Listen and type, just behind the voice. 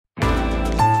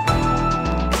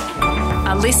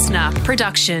a listener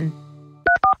production.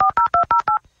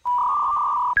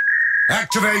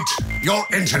 Activate your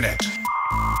internet.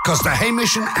 Because the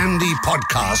Hamish and Andy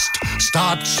podcast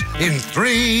starts in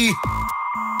 3,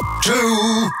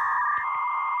 2...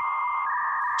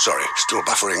 Sorry, still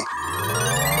buffering.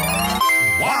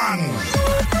 1...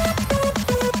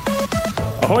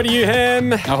 Ahoy to you,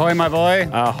 Ham. Ahoy, my boy.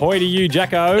 Ahoy to you,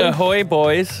 Jacko. Ahoy,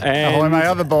 boys. And Ahoy, my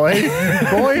other boy.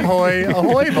 Boy, hoy,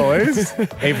 ahoy, boys.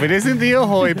 If it isn't the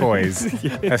Ahoy Boys,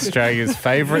 Australia's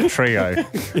favourite trio.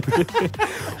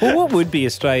 Well, what would be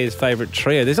Australia's favourite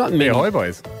trio? There's not many. The Ahoy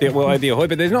Boys. Well, the Ahoy,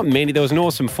 but there's not many. There was an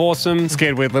awesome foursome.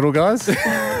 Scared weird little guys.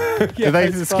 Yeah, they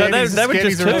that's scared right. They were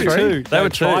just two. They were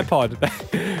two. Tripod.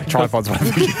 Tripods, one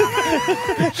of them.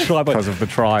 Tripod. Because of the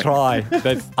try.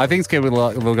 That's, I think Scared Weird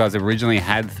Little Guys originally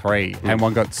had 3, and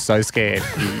one got so scared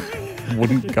he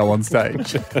wouldn't go on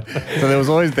stage. So there was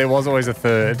always a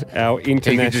third. our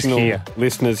international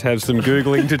listeners have some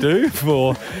Googling to do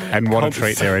for And what a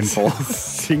treat they're in for.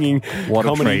 singing What a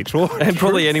comedy. treat. And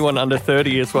probably anyone under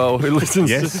 30 as well who listens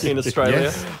Yes. in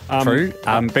Australia. Yes. True.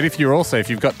 But if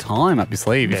you've got time up your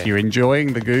sleeve, if you're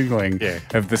enjoying the Googling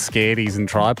of the Scaredies and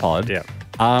Tripod,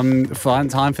 find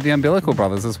time for the Umbilical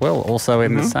Brothers as well, also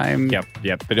in the same Yep.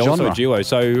 But also genre. a duo.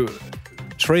 So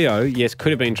trio, yes,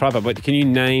 could have been tripod, but can you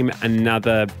name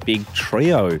another big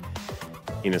trio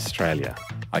in Australia?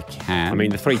 I can. I mean,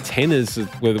 the three tenors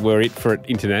were it for it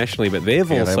internationally, but they've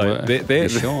Yeah, also... they're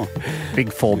sure.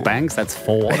 Big 4 banks, that's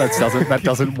 4. That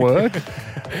doesn't work.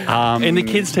 In the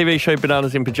kids' TV show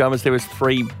Bananas in Pyjamas, there was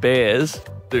 3 bears.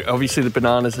 Obviously, the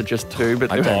bananas are just 2, but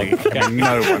I don't think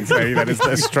no one's saying that is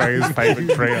Australia's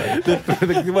favourite trio.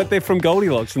 What, they're from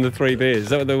Goldilocks and the Three Bears. Is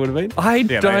that what they would have been? I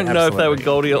don't know if they were absolutely.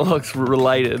 Goldilocks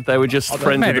related. They were just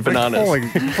friends Man, with the if bananas.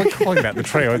 we're calling about the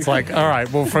trio, it's like, all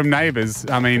right, well, from Neighbours,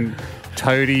 I mean,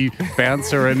 Toadie,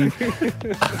 Bouncer, and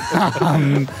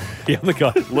The other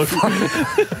guy. Look,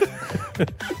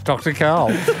 Dr.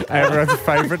 Carl, everyone's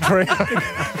favourite trio.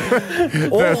 the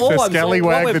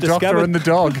scallywag, the doctor, and the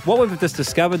dog. What we've just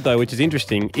discovered, though, which is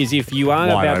interesting, is if you are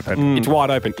it's wide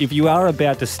open. If you are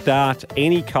about to start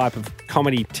any type of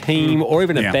comedy team or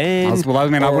even a band, I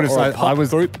was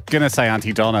group. going to say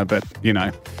Auntie Donna, but,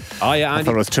 Oh yeah, I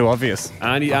thought it was too obvious.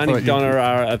 Auntie Donna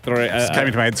are a three. It came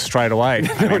into my head straight away.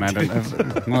 I mean, I don't know.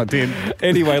 Well, it did.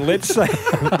 Anyway, let's say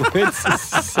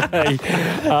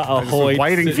Ahoy.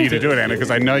 Waiting for you to do it, Anna,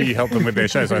 because I know you helped them with their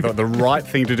show. So I thought the right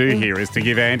thing to do here is to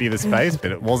give Andy the space,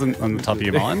 but it wasn't on the top of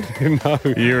your mind. No,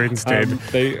 You're instead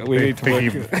we need to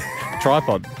thinking work.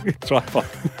 tripod. Tripod.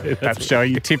 Perhaps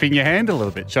showing you tipping your hand a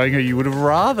little bit, showing who you would have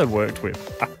rather worked with.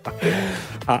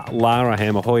 Lara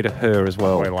Ham, ahoy to her as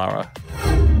well. Boy, Lara.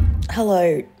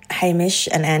 Hello, Hamish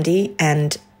and Andy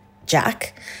and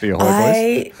Jack. The Ahoy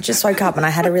I just woke up and I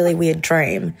had a really weird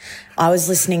dream. I was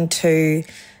listening to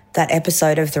that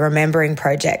episode of the Remembering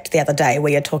Project the other day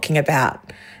where you're talking about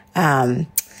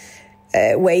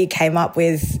where you came up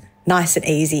with Nice and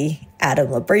Easy, Adam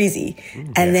Labreezy.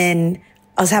 And then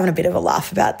I was having a bit of a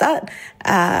laugh about that.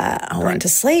 I went to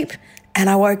sleep and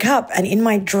I woke up and in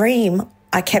my dream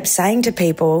I kept saying to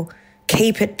people,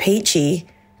 keep it peachy,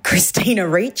 Christina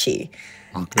Ricci.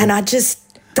 And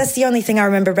that's the only thing I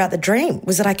remember about the dream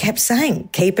was that I kept saying,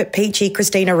 keep it peachy,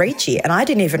 Christina Ricci. And I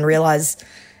didn't even realise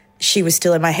she was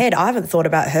still in my head. I haven't thought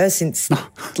about her since,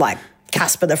 like,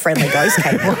 Casper the Friendly Ghost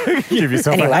came out. Give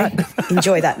yourself a Anyway, hat.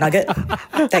 enjoy that nugget.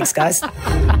 Thanks, guys.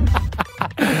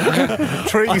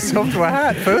 Treat yourself to a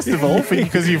hat, first of all,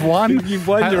 because you've won. You've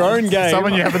won your own game.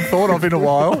 Someone you haven't thought of in a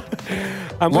while.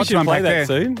 We should play that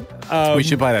soon. We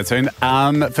should play that soon.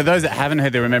 For those that haven't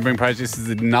heard the Remembering Project, this is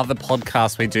another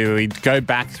podcast we do. We go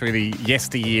back through the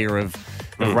yesteryear of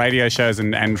radio shows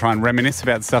and try and reminisce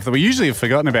about stuff that we usually have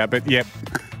forgotten about. But, yep,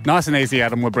 Nice and Easy,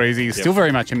 Adam Labreezy is still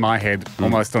very much in my head,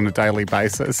 almost on a daily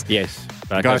basis. Yes.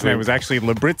 The guy's name was actually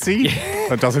Labrizzi.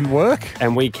 That doesn't work.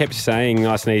 And we kept saying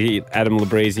Nice and Easy, Adam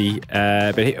Labreezy,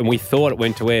 and we thought it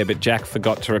went to air, but Jack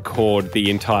forgot to record the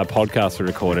entire podcast we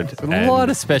recorded. A lot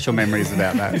of special memories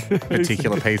about that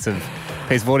particular piece of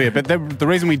audio. But the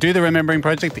reason we do the Remembering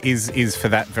Project is for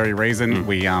that very reason.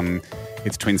 We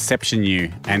it's to inception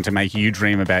you and to make you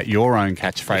dream about your own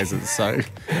catchphrases. So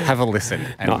have a listen.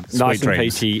 And Nice sweet and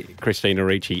dreams. peachy, Christina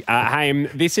Ricci. Hey,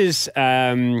 this is...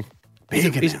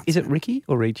 Is it Ricky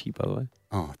or Ricci, by the way?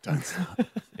 Oh, don't start.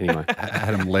 Anyway.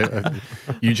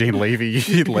 Eugene Levy,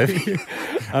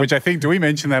 which I think, do we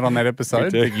mention that on that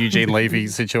episode? The Eugene Levy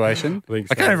situation? I think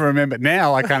so. I can't even remember.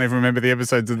 Now I can't even remember the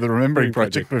episodes of the Remembering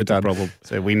Project we've done. Problem.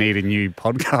 So we need a new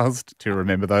podcast to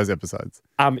remember those episodes.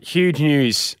 Huge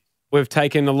news We've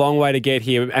taken a long way to get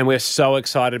here, and we're so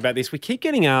excited about this. We keep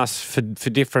getting asked for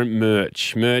different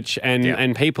merch,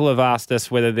 and people have asked us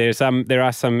whether there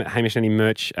are some Hamish Andy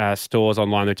merch stores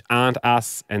online which aren't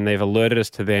us, and they've alerted us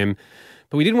to them.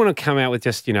 But we didn't want to come out with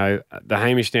just, the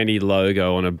Hamish Andy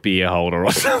logo on a beer holder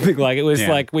or something. Like it was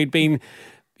like we'd been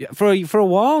for a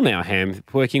while now, Ham,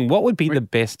 working. What would be the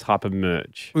best type of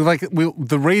merch?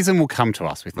 The reason will come to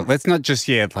us. We thought, let's not just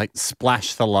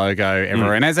splash the logo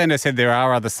everywhere. And as Endo said, there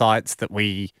are other sites that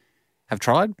we have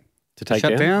tried to take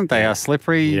shut down. They are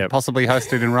slippery, possibly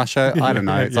hosted in Russia. I don't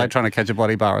know. It's like trying to catch a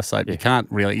bloody bar of soap. You can't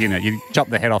really, you chop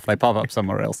the head off, they pop up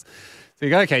somewhere else. So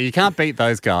you go, okay, you can't beat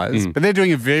those guys, but they're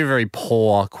doing a very, very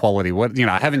poor quality.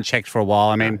 I haven't checked for a while.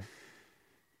 I mean,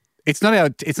 it's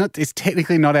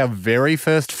technically not our very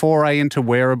first foray into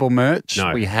wearable merch.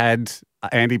 No. We had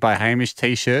Andy by Hamish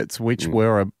t-shirts, which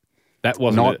were that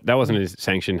wasn't a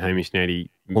sanctioned Hamish Andy.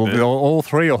 Well, all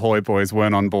three Ahoy boys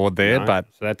weren't on board there, but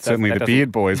certainly the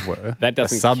Beard boys were. That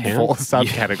doesn't count.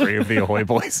 Subcategory of the Ahoy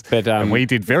boys. But and we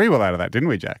did very well out of that, didn't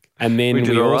we, Jack? And then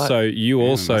you also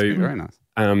very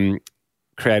nice.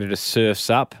 Created a Surfs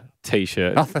Up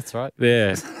t-shirt. Oh, that's right.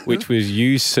 Yeah, which was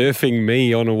you surfing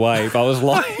me on a wave. I was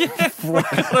like,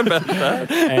 about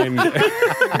that. And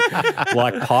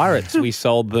like pirates, we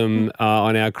sold them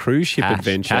on our cruise ship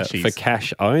adventure for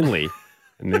cash only,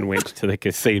 and then went to the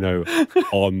casino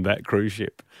on that cruise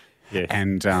ship. Yeah.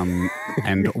 And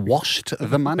washed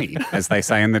the money, as they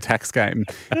say in the tax game,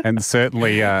 and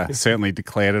certainly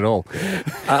declared it all.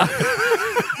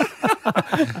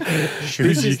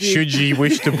 Should ye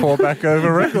wish to pour back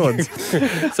over records?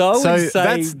 So I would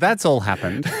say that's all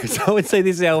happened. So I would say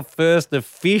this is our first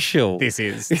official. This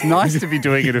is. It's nice to be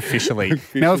doing it officially.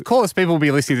 Now, of course, people will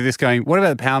be listening to this going, what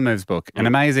about the Power Moves book? An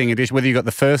amazing edition, whether you got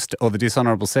the first or the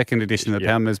dishonourable second edition of the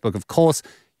Power Moves book, of course,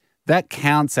 that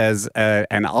counts as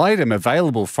an item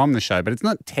available from the show, but it's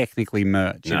not technically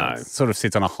merch. No. It sort of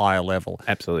sits on a higher level.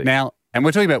 Absolutely. Now, and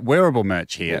we're talking about wearable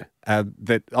merch here,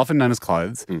 that often known as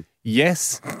clothes.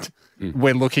 Yes,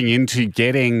 we're looking into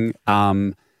getting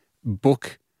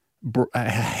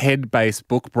head-based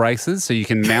book braces so you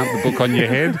can mount the book on your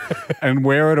head and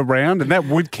wear it around, and that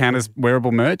would count as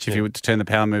wearable merch if you were to turn the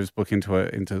Power Moves book into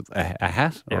a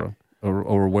hat or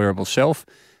a wearable shelf.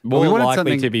 More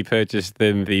likely to be purchased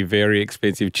than the very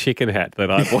expensive chicken hat that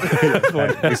I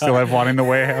bought. We still have one in the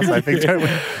warehouse, I think, don't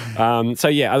we? So,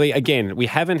 I mean, again, we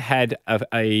haven't had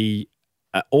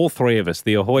all three of us,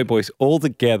 the Ahoy boys, all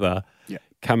together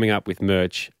coming up with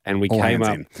merch, and we came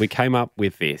up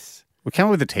with this. We came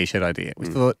up with a T-shirt idea. We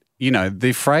thought,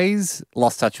 the phrase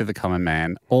 "lost touch with the common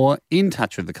man" or "in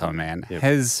touch with the common man"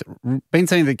 has been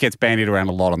something that gets bandied around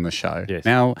a lot on the show. Yes.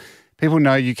 Now, people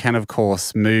know you can, of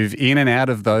course, move in and out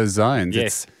of those zones.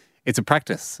 Yes. It's a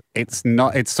practice. It's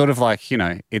not. It's sort of like,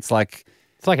 it's like...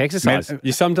 It's like exercise.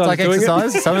 You sometimes it's like doing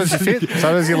exercise. it. Sometimes you fit.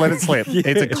 Sometimes you let it slip.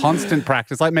 It's a constant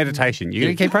practice, like meditation. You got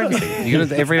to keep practicing. You got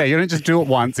to every day. You don't just do it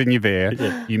once and you're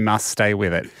there. You must stay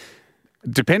with it.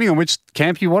 Depending on which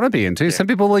camp you want to be into, some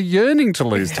people are yearning to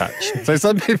lose touch. So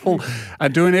some people are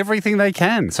doing everything they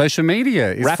can. Social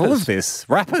media is full of this.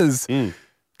 Rappers.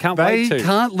 They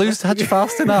can't lose touch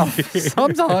fast enough.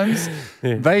 Sometimes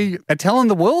they are telling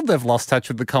the world they've lost touch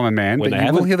with the common man, but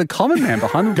you will hear the common man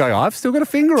behind them go, "I've still got a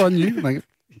finger on you." Like,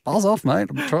 buzz off, mate.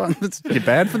 I'm trying. You're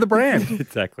bad for the brand.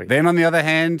 Exactly. Then on the other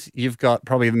hand, you've got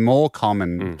probably the more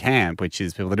common camp, which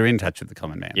is people that are in touch with the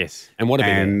common man. Yes. And want to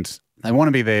be there. And they want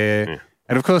to be there.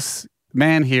 And of course,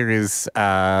 man here is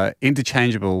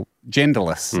interchangeable,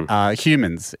 genderless,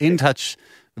 humans in touch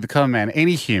with the common man,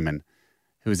 any human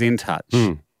who is in touch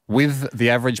with the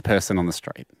average person on the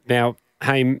street. Now,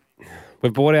 Haim,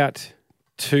 we've brought out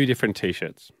two different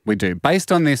T-shirts. We do. Based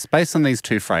on these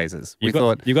two phrases, you've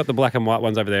got the black and white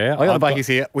ones over there. I got the blackies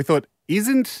here. We thought,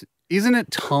 isn't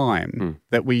it time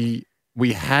that we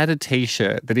had a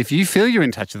T-shirt that if you feel you're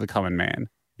in touch with the common man,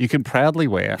 you can proudly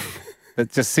wear,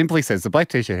 that just simply says, the black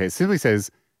T-shirt here simply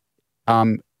says,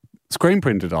 screen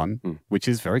printed on, which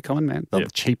is very common man, the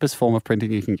cheapest form of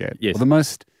printing you can get, or the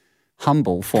most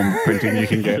humble form of printing you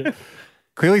can get.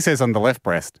 Clearly says on the left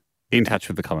breast, in touch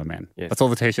with the common man. Yes. That's all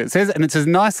the T-shirt says. And it's a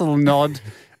nice little nod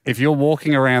if you're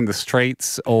walking around the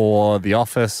streets or the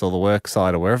office or the work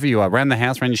site or wherever you are, around the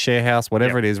house, around your share house,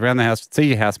 whatever it is, around the house, see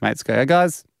your housemates go, "Hey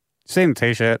guys, seen the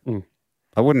T-shirt?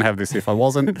 I wouldn't have this if I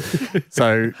wasn't."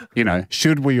 So,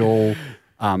 should we all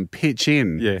pitch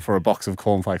in for a box of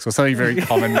cornflakes or something very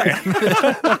common man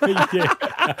that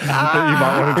you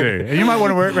might want to do. And you might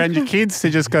want to work around your kids to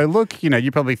just go, look,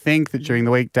 you probably think that during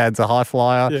the week dad's a high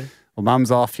flyer or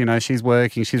mum's off, she's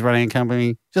working, she's running a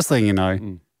company. Just letting you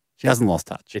know, she hasn't lost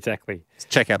touch. Exactly. Just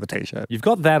check out the T-shirt. You've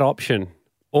got that option.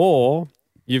 Or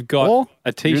You've got Or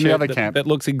a you're in the T-shirt other camp. that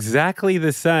looks exactly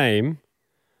the same,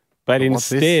 but what's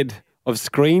this? instead of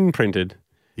screen printed,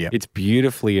 Yep. it's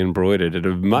beautifully embroidered at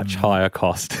a much higher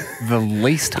cost. The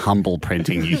least humble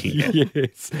printing you can get.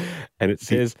 Yes. And it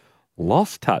says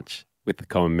Lost Touch with the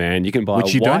common man. You can buy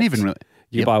Which a you don't white- even really...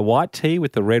 You buy a white tee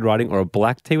with the red writing or a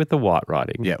black tee with the white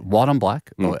writing. Yeah, white on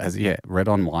black, or red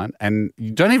on white. And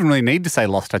you don't even really need to say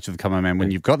Lost Touch of the Common Man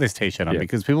when you've got this T-shirt on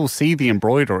because people see the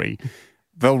embroidery.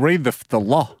 They'll read the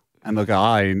law and they'll go,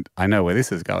 I know where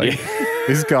this is going.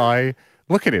 This guy,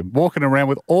 look at him walking around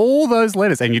with all those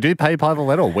letters. And you do pay by the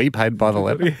letter, or we paid by the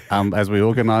letter as we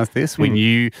organised this. We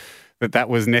knew that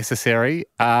was necessary.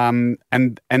 And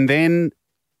then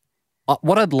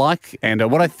what I'd like,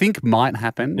 and what I think might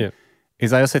happen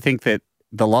is I also think that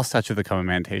the Lost Touch of the Common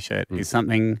Man T-shirt is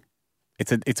something,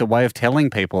 it's a way of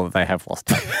telling people that they have lost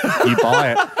touch. You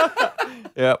buy it.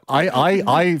 Yep.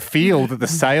 I feel that the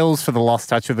sales for the Lost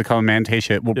Touch of the Common Man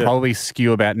T-shirt will probably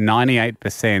skew about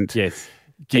 98%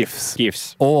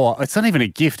 gifts. Or it's not even a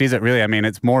gift, is it really? I mean,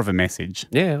 it's more of a message.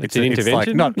 Yeah, it's an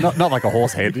intervention. Like not like a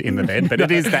horse head in the bed, but it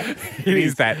is that. It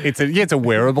is that. It's a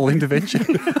wearable intervention.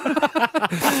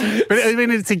 But I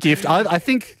mean, it's a gift. I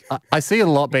think I see a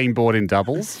lot being bought in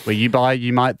doubles where you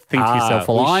might think to yourself,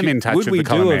 well, I'm in touch with the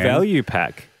common man. Would we do a value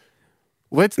pack?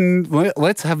 Let's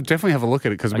definitely have a look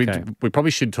at it because we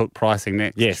probably should talk pricing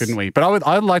next, shouldn't we? But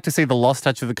I'd like to see the Lost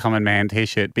Touch of the Common Man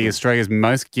T-shirt be Australia's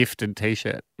most gifted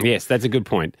T-shirt. Yes, that's a good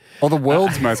point. Or the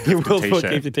world's most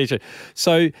gifted T-shirt.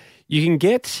 So you can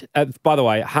get, by the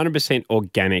way, 100%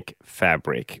 organic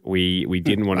fabric. We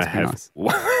didn't want to have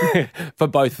for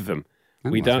both of them.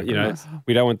 We don't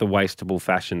want the wastable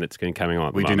fashion that's coming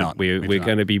on. We do not. We're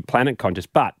going to be planet conscious,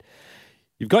 but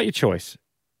you've got your choice.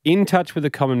 In Touch with the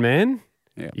Common Man.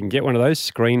 Yeah. You can get one of those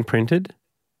screen printed,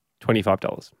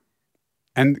 $25.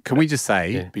 And can we just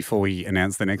say before we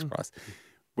announce the next price,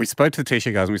 we spoke to the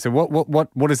T-shirt guys and we said,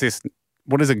 what is this?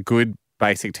 What is a good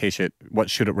basic T-shirt? What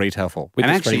should it retail for? With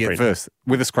and the actually, screen at print. first,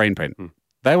 with a screen print,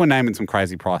 they were naming some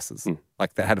crazy prices,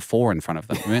 like they had a 4 in front of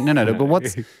them. I mean, no. But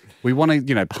we want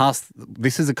to, pass.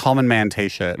 This is a Common Man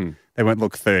T-shirt. They went,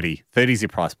 look, 30. 30 is your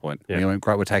price point. Yeah. We went,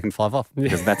 great, we're taking 5 off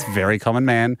because that's very Common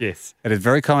Man. Yes. It is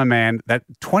very Common Man. That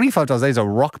 $25 is a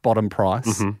rock bottom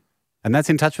price. And that's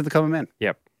In Touch with the Common Man.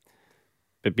 Yep.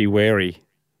 But be wary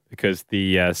because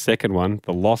the second one,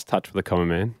 the Lost Touch with the Common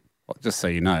Man. Well, just so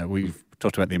you know, we've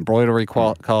talked about the embroidery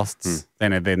costs.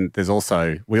 Then there's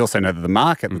also, we also know that the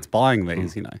market that's buying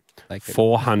these, they could...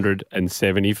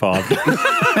 $475.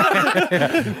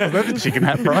 Was that the chicken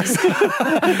hat price?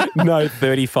 No,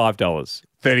 $35.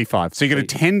 35. So you get a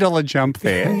 $10 jump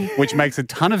there, which makes a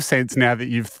ton of sense now that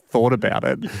you've thought about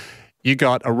it. You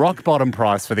got a rock bottom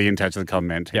price for the In Touch with the Common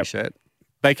Man T-shirt.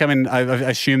 They come in, I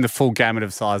assume, the full gamut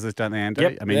of sizes, don't they, Andy?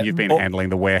 Yep. I mean, you've been handling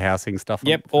the warehousing stuff.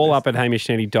 Yep, all up at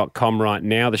hamishandy.com right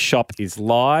now. The shop is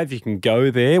live. You can go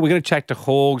there. We're going to chat to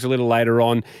Hawgs a little later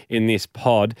on in this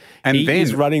pod. And he then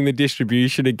is running the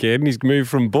distribution again. He's moved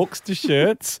from books to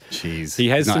shirts. Jeez. He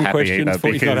has some questions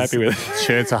for he's not happy with.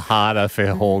 Shirts are harder for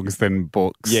Hawgs than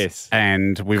books. Yes.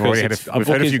 And we've already had we've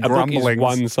heard a few grumblings. A book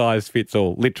is one size fits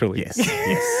all, literally. Yes.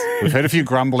 We've heard a few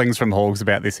grumblings from Hawgs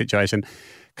about this situation.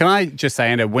 Can I just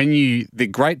say, Anna, the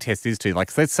great test is to,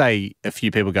 like, let's say a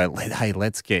few people go, hey,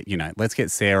 let's get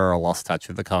Sarah a Lost Touch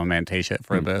with the Common Man T-shirt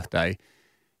for her birthday.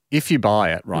 If you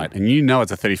buy it, right, and you know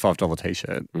it's a $35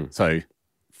 T-shirt, so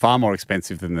far more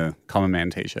expensive than the Common Man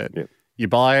T-shirt. Yep. You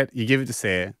buy it, you give it to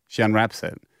Sarah, she unwraps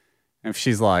it. And if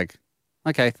she's like,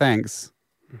 okay, thanks,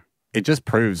 it just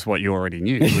proves what you already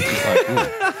knew. Which is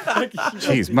like,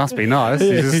 geez, must be nice.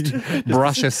 You just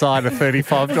brush aside a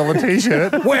 $35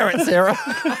 T-shirt. Wear it, Sarah.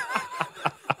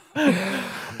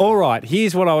 All right,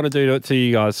 here's what I want to do to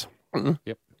you guys.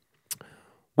 Yep.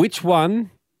 Which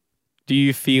one do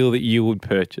you feel that you would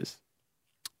purchase?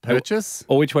 Purchase?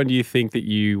 Or which one do you think that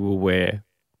you will wear?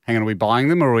 Hang on, are we buying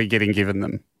them or are we getting given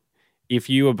them?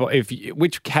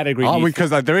 Which category?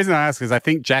 Because the reason I ask is I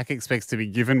think Jack expects to be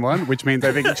given one, which means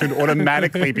I think it should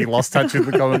automatically be Lost Touch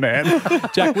with the Common Man.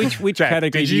 Jack, which Jack,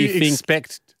 category do you think?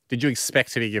 Did you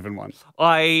expect to be given one?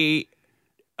 I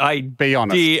be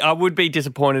honest. I would be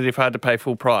disappointed if I had to pay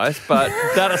full price, but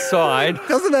that aside,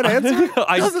 doesn't that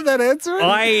answer it?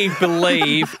 I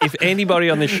believe if anybody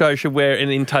on this show should wear an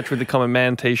In Touch with the Common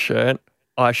Man T-shirt,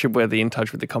 I should wear the In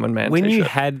Touch with the Common Man When T-shirt. you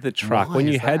had the truck, when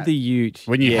you had the ute.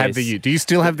 When you had the ute. Do you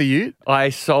still have the ute? I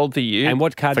sold the ute. And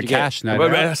what card For did you cash, get? no I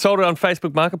doubt. sold it on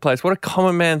Facebook Marketplace. What a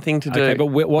common man thing to do. Okay, but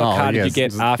what card did you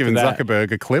get after giving that?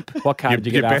 Zuckerberg a clip. What card did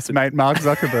you get Your best after? mate, Mark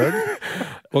Zuckerberg.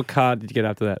 What card did you get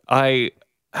after that? I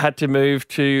had to move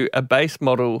to a base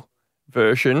model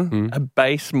version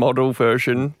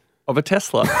of a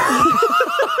Tesla.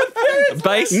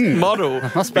 Base model.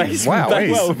 Must be. Wow,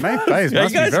 base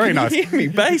must be very nice. Hear me?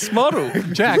 Base model.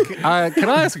 Jack, can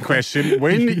I ask a question?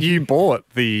 When you bought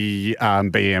the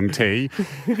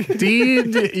BMT,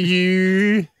 did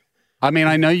you... I mean,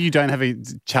 I know you don't have a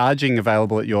charging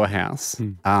available at your house.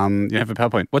 You have a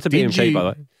PowerPoint. What's a BMT, by the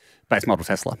way? Base model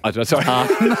Tesla. Sorry.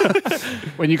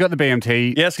 When you got the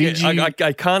BMT, Yes, did you...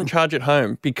 I can't charge at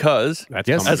home because,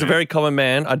 Yes. as a very common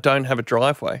man, I don't have a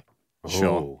driveway.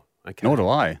 Sure. Okay. Nor do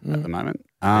I at the moment.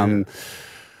 I'm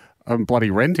bloody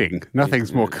renting.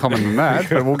 Nothing's more common than that,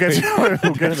 but we'll get to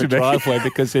Don't have a driveway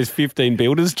because there's 15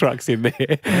 builders' trucks in there.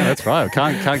 Yeah, that's right.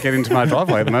 I can't get into my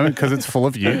driveway at the moment because it's full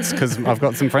of utes because I've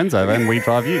got some friends over and we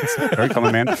drive utes. Very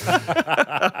common, man.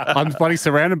 I'm bloody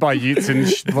surrounded by utes and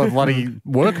bloody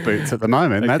work boots at the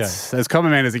moment. Okay. That's as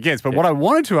common man as it gets. But what I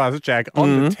wanted to ask, Jack,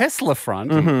 on the Tesla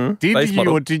front, did Base you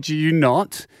model. or did you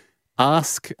not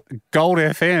ask Gold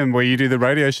FM, where you do the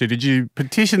radio show, did you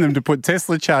petition them to put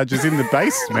Tesla chargers in the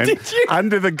basement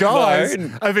under the guise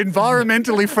of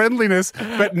environmentally friendliness,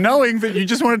 but knowing that you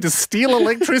just wanted to steal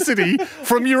electricity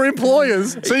from your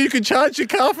employers so you could charge your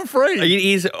car for free?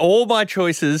 It is all my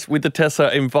choices with the Tesla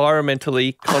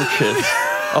environmentally conscious.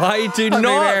 I do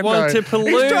not want to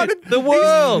pollute the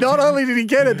world. Not only did he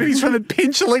get it, but he's trying to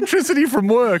pinch electricity from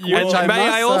work. And may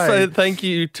I also thank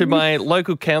you to my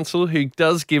local council who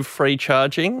does give free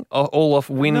charging all off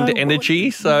wind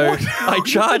energy. So I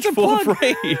charge for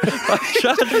free. I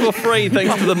charge for free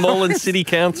thanks to the Moreland City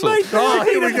Council. Oh,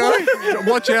 here we go.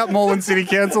 Watch out, Moreland City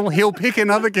Council. He'll pick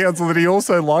another council that he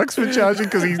also likes for charging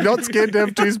because he's not scared to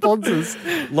have two sponsors.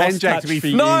 Lost and Jack, touch to be for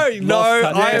you.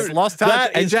 lost touch.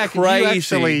 That and is Jack,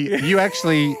 crazy. you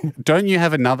actually, don't you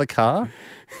have another car?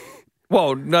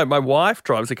 Well, no, my wife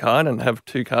drives a car. I don't have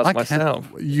two cars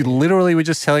myself. You literally were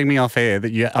just telling me off air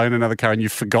that you own another car and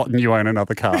you've forgotten you own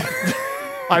another car.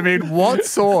 I mean, what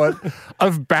sort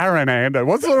of baron, Ando?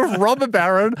 What sort of robber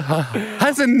baron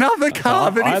has another car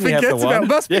that he forgets about?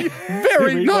 Must be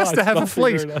very nice to have a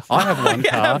fleet. I have one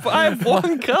car. I have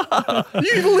one car.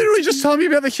 You literally just told me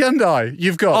about the Hyundai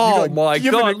you've got. Oh, my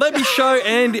God. Let me show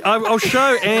Andy. I'll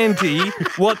show Andy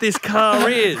what this car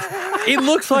is. It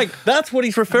looks like that's what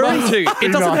he's referring to.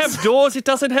 It doesn't have doors. It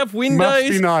doesn't have windows. Must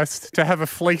be nice to have a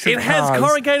fleet of It has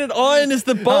corrugated iron as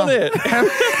the bonnet.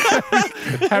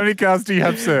 How many cars do you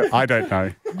have, sir? I don't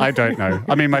know.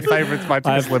 I mean, my favourite's my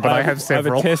Tesla, but I have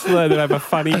several. I have a Tesla that I have a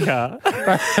funny car.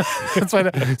 That's why.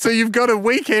 So you've got a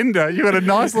weekender. You've got a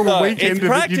nice little weekender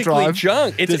that you drive.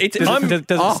 Junk. Does it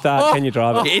start? Can you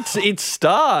drive it? It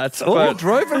starts. Oh, you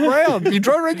drove around. You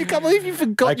drove around. You can't believe you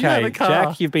forgot you had a car.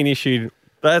 Jack, you've been issued.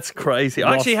 That's crazy.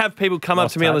 I actually have people come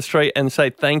up to me on the street and say,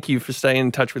 thank you for staying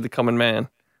in touch with the common man.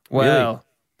 Wow.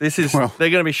 Really? They're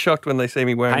going to be shocked when they see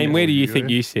me wearing it. Where do you think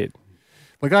you sit?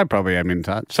 Look, I probably am in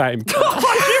touch. Same.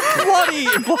 bloody.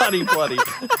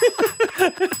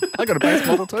 I got a base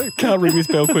model too. Can't ring this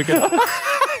bell quick enough.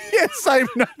 Yeah, same.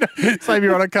 No, same,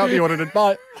 Your Honour. Can't be audited.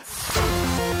 Bye.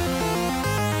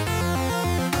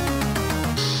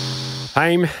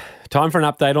 Haim, time for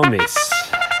an update on this.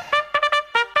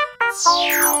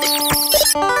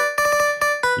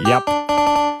 Yep.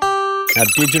 Our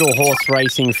digital horse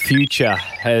racing future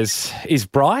is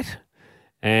bright.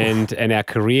 And our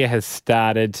career has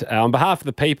started. On behalf of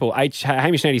the people,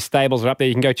 Hamish Andy stables are up there.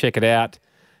 You can go check it out.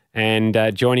 And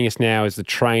joining us now is the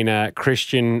trainer,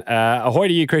 Christian. Ahoy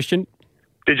to you, Christian.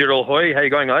 Digital ahoy. How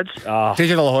you going, lads?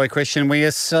 Digital ahoy, Christian. We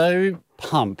are so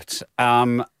pumped.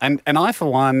 And I,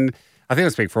 for one, I think I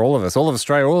speak for all of us, all of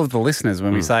Australia, all of the listeners,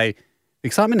 when we say the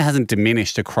excitement hasn't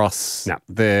diminished across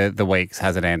the weeks,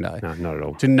 has it, Ando? No, not at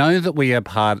all. To know that we are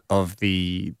part of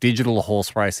the digital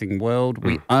horse racing world,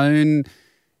 we own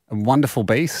a wonderful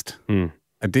beast,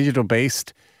 a digital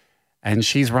beast, and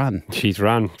she's run. She has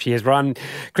run.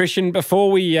 Christian, before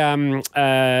we get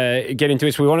into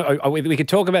this, we could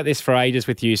talk about this for ages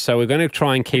with you, so we're going to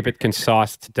try and keep it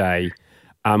concise today.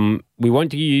 We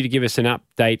want you to give us an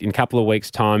update in a couple of weeks'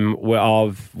 time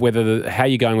of how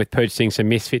you're going with purchasing some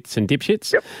misfits and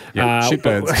dipshits. Yep.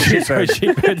 Shitbirds. Shitbirds.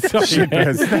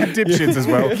 They're dipshits as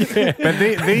well. Yeah. But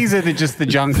these are just the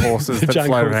junk horses that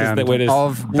float around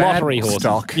of lottery bad horses.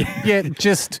 stock.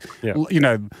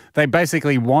 They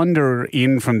basically wander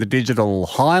in from the digital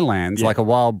highlands like a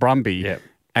wild brumby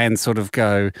and sort of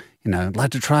go, I'd like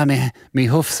to try me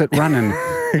hoofs at running.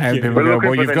 And we're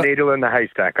looking for the needle in the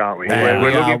haystack, aren't we?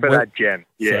 We're looking for that gem.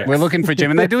 Yeah, we're looking for a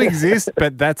gem, and they do exist,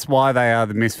 but that's why they are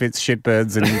the misfits,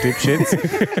 shitbirds, and dipshits.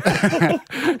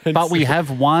 But we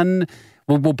have one.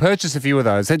 We'll purchase a few of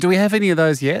those. So do we have any of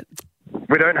those yet?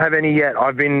 We don't have any yet.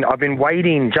 I've been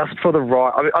waiting just for the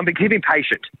right. I've been keeping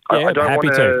patient. Yeah, I don't happy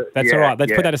want to. That's all right.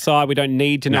 Let's put that aside. We don't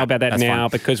need to know about that now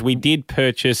because we did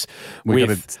purchase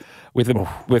with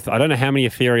I don't know how many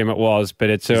Ethereum it was, but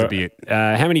it's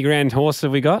how many grand horse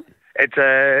have we got?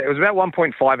 It was about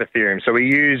 1.5 Ethereum, so we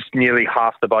used nearly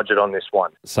half the budget on this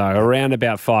one. So around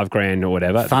about $5,000 or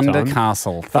whatever. Thunder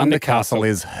Castle. Thunder Castle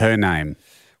is her name.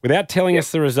 Without telling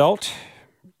us the result,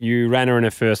 you ran her in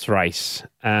her first race.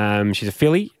 She's a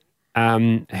filly. How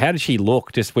did she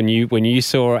look? Just when you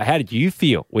saw her, how did you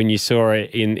feel when you saw her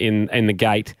in the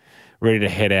gate, ready to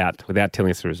head out? Without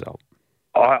telling us the result.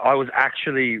 I was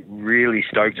actually really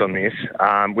stoked on this.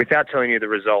 Without telling you the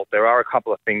result, there are a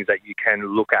couple of things that you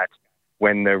can look at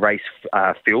when the race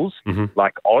fills,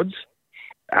 like odds.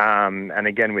 And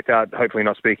again, without hopefully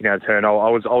not speaking out of turn, I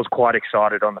was quite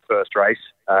excited on the first race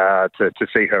to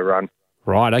see her run.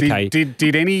 Right. Okay.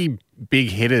 Did any big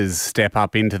hitters step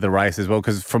up into the race as well?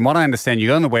 Because from what I understand, you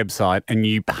go on the website and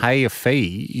you pay a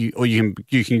fee, or you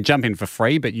can jump in for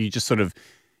free, but you just sort of.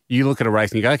 You look at a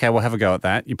race and you go, okay, we'll have a go at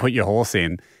that. You put your horse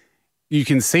in. You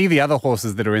can see the other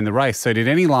horses that are in the race. So did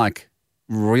any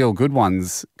real good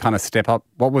ones kind of step up?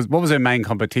 What was her main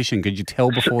competition? Could you tell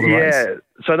before the race? Yeah.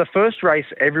 So the first race,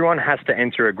 everyone has to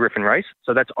enter a Griffin race.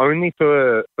 So that's only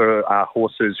for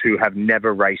horses who have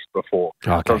never raced before.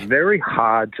 Okay. So it's very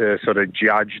hard to sort of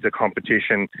judge the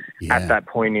competition at that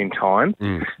point in time.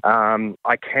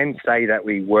 I can say that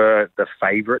we were the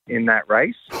favourite in that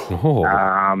race. Probably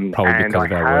and because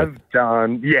of our work.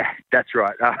 That's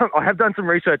right. I have done some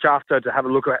research after to have a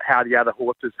look at how the other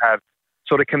horses have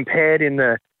sort of compared in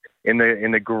the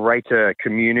greater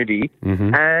community.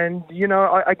 And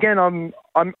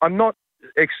I'm not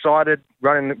excited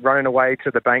running away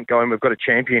to the bank going we've got a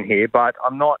champion here, but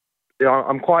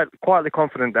I'm quietly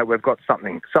confident that we've got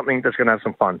something that's going to have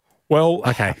some fun. Well,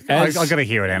 okay, I've got to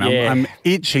hear it, Anna. Yeah. I'm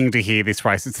itching to hear this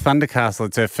race. It's Thunder Castle.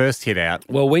 It's her first hit out.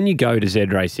 Well, when you go to Z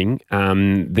Racing,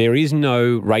 there is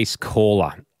no race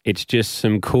caller. It's just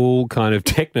some cool kind of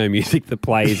techno music that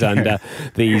plays under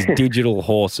these digital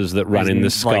horses that run in the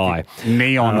sky. Like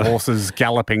neon horses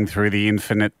galloping through the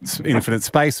infinite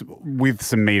space with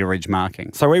some meterage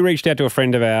marking. So we reached out to a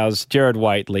friend of ours, Gerard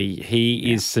Waitley.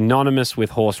 He is synonymous with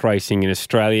horse racing in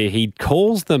Australia. He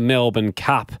calls the Melbourne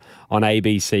Cup on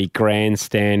ABC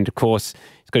Grandstand. Of course,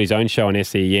 he's got his own show on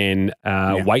SEN,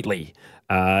 Waitley,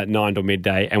 9 till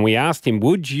midday. And we asked him,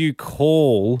 would you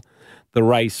call the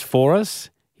race for us?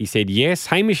 He said yes.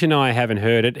 Hamish and I haven't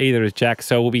heard it, either has Jack,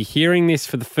 so we'll be hearing this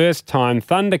for the first time.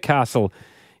 Thunder Castle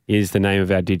is the name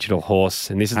of our digital horse,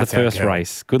 and this is the first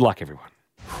race. Good luck, everyone.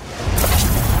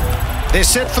 They're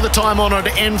set for the time-honoured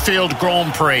Enfield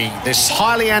Grand Prix, this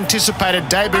highly anticipated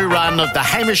debut run of the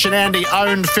Hamish and Andy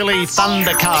owned filly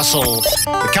Thunder Castle.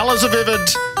 The colours are vivid,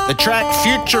 the track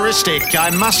futuristic.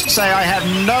 I must say I have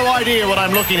no idea what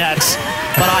I'm looking at,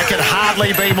 but I could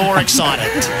hardly be more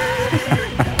excited.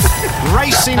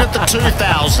 Racing at the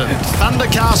 2000, Thunder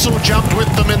Castle jumped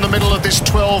with them in the middle of this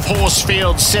 12-horse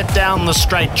field set down the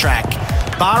straight track.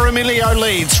 Bar Emilio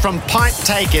leads from Pint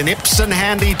Taken, Ipsen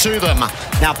handy to them.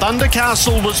 Now Thunder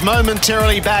Castle was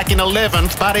momentarily back in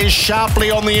 11th, but is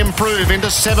sharply on the improve into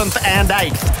 7th and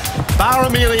 8th. Bar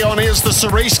Emilion is the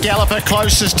Cerise galloper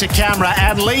closest to camera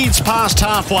and leads past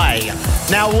halfway.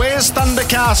 Now where's Thunder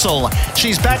Castle?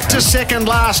 She's back to second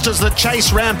last as the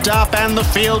chase ramped up and the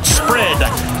field spread.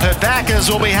 Her backers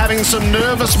will be having some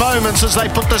nervous moments as they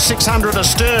put the 600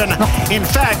 astern. In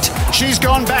fact, she's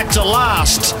gone back to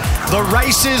last. The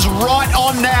race is right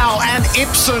on now and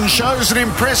Ipsen shows an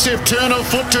impressive turn of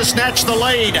foot to snatch the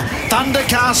lead. Thunder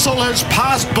Castle has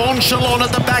passed Bon Chalon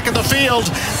at the back of the field,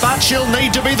 but she'll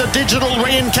need to be the digital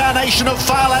reincarnation of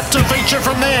Farlap to feature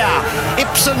from there.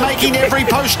 Ipsen making every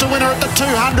poster winner at the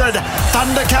 200.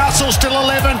 Thunder Castle still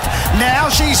 11th. Now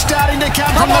she's starting to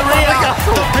come from the rear.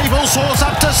 The People's Horse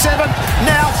up to 7th.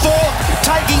 Now 4th,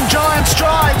 taking giant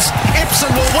strides.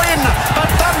 Ipsen will win, but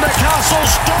Thunder Castle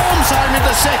storms home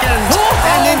into second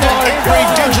and into every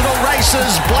digital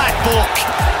racer's black book.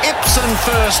 Ipsen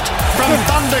first from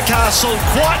Thunder Castle,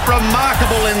 quite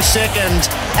remarkable in second,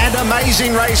 and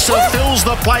Amazing Racer fills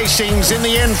the placings in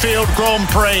the Enfield Grand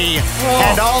Prix.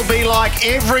 And I'll be like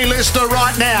every listener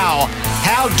right now,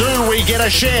 how do we get a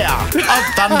share of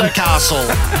Thunder Castle?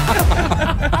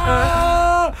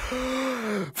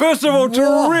 First of all,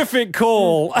 terrific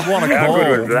call. What a call. How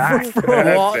good was that?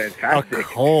 That's fantastic. A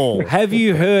call. Have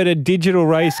you heard a digital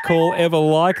race call ever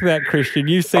like that, Christian?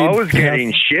 You've seen... I was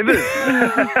getting shivers.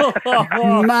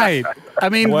 Mate, I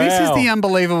mean, this is the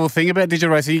unbelievable thing about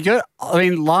digital racing.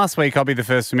 Last week, I'll be the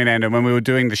first to admit, Andrew, when we were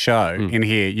doing the show in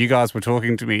here, you guys were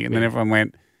talking to me, and then everyone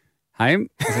went, I'm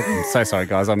so sorry,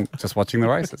 guys. I'm just watching the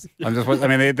races.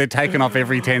 They're taken off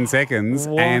every 10 seconds,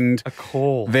 and a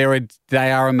call.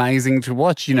 they are amazing to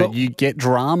watch. You know, you get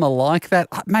drama like that,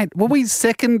 mate. Were we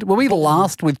second? Were we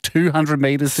last with 200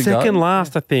 meters to go? Second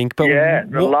last, I think. But Yeah,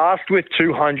 the last with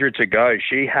 200 to go,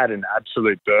 she had an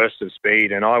absolute burst of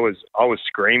speed, and I was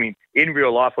screaming in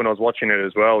real life when I was watching it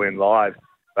as well in live.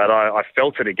 But I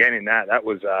felt it again in that. That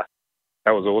was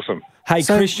awesome. Hey,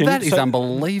 So Christian, that is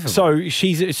unbelievable. So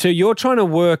you're trying to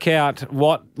work out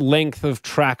what length of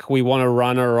track we want to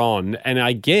run her on, and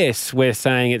I guess we're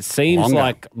saying it seems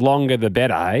like longer the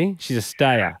better, eh? She's a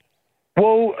stayer.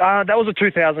 Well, that was a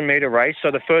 2,000-metre race,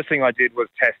 so the first thing I did was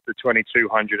test the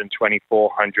 2,200 and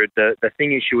 2,400. The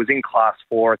thing is, she was in Class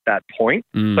 4 at that point,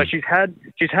 so she's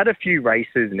had a few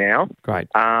races now. Great.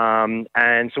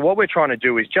 And so what we're trying to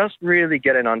do is just really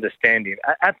get an understanding.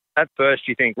 At first,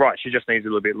 you think, right, she just needs a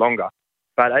little bit longer.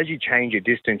 But as you change your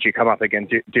distance, you come up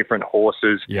against different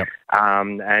horses. Yep.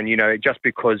 And, you know, just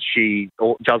because she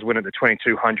does win at the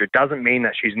 2,200 doesn't mean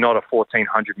that she's not a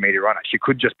 1,400-metre runner. She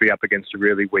could just be up against a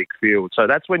really weak field. So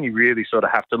that's when you really sort of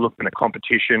have to look in a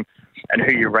competition and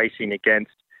who you're racing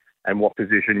against and what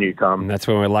position you come. And that's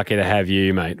when we're lucky to have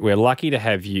you, mate. We're lucky to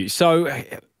have you. So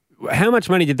how much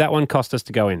money did that one cost us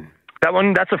to go in?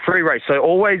 That's a free race. So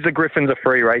always the Griffins are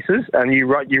free races, and you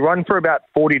run for about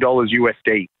 $40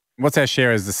 USD. What's our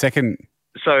share as the second?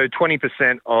 So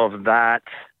 20% of that,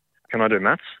 can I do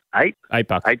maths? $8?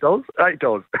 $8.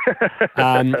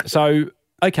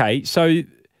 $8. So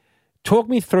talk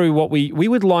me through what we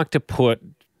would like to put.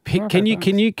 Can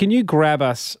you grab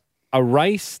us a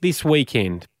race this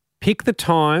weekend? Pick the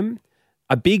time,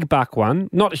 a big buck one,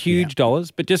 not huge dollars,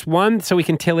 but just one so we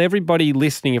can tell everybody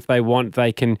listening if they want,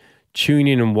 they can tune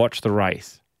in and watch the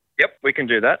race. Yep, we can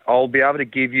do that. I'll be able to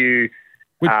give you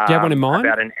do you have one in mind?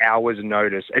 About an hour's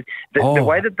notice. The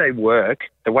way that they work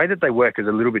is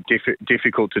a little bit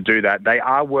difficult to do that. They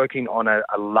are working on a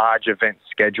large event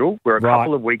schedule. We're a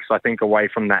couple of weeks, I think, away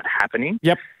from that happening.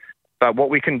 Yep. But what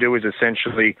we can do is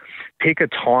essentially pick a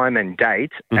time and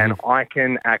date, and I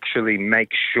can actually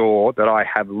make sure that I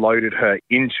have loaded her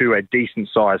into a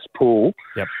decent-sized pool,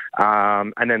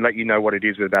 and then let you know what it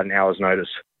is with about an hour's notice.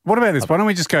 What about this? Why don't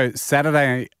we just go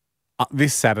Saturday?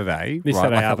 This Saturday,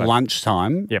 Saturday, at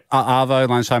lunchtime, Yep. Arvo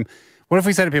lunchtime. What if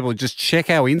we say to people, just check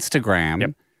our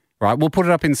Instagram, right? We'll put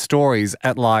it up in stories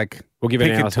at we'll give an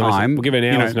hour's time. Notice. We'll give an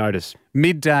hour's notice.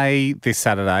 Midday this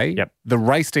Saturday. Yep. The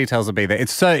race details will be there.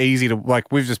 It's so easy to,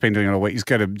 we've just been doing it all week. You just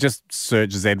go to just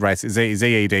search Z Race,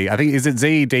 ZED. I think, is it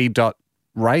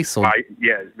ZED.race or?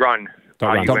 Run.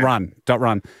 Run.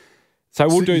 So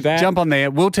we'll do that. Jump on there.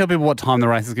 We'll tell people what time the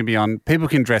race is going to be on. People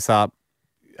can dress up.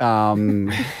 We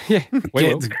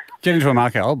will. Get into a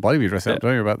market. I'll bloody be dressed up. Don't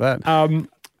worry about that.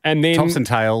 And then Tops and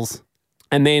tails.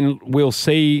 And then we'll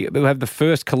have the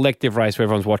first collective race where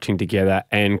everyone's watching together.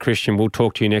 And Christian, we'll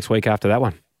talk to you next week after that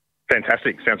one.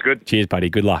 Fantastic. Sounds good. Cheers,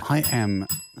 buddy. Good luck. I am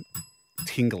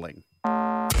tingling.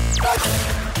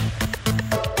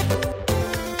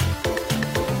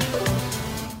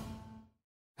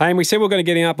 Hey, and we said we're going to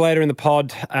get him up later in the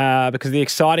pod because the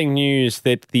exciting news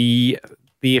that the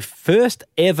first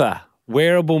ever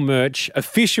wearable merch,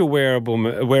 official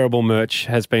wearable merch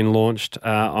has been launched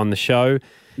on the show.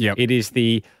 Yep. It is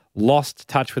the Lost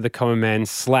Touch with the Common Man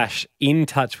 / In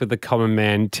Touch with the Common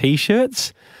Man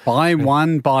t-shirts. Buy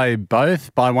one, buy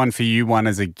both. Buy one for you, one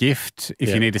as a gift. If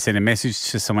you need to send a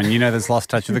message to someone you know that's lost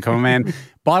touch with the common man,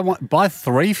 buy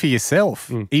three for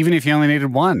yourself, even if you only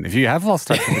needed one. If you have lost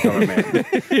touch with the common man.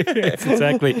 Yes,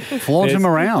 exactly. Flaunt them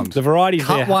around. The variety's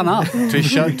Cut there. one up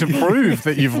to prove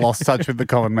that you've lost touch with the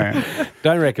common man.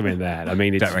 Don't recommend that. I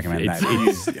mean, Don't recommend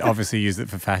that. Obviously use it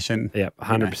for fashion. Yeah,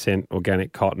 100%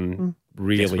 organic cotton.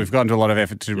 Really. Yes, we've gone to a lot of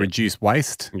effort to reduce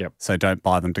waste, so don't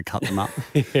buy them to cut them up.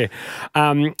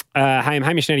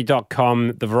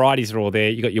 HamishAndy.com. The varieties are all there.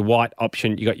 You got your white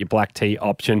option, you got your black tea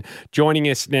option. Joining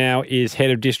us now is Head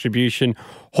of Distribution,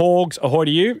 Hogs. Ahoy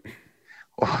to you.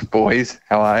 Oh, boys,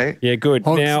 how are you? Yeah, good.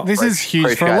 Hogs, now this is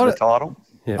huge for a lot of title.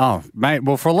 Yeah. Oh, mate.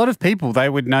 Well, for a lot of people, they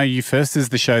would know you first as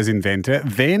the show's inventor,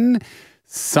 then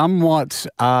somewhat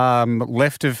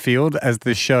left of field as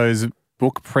the show's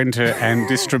book printer and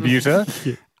distributor.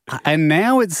 And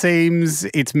now it seems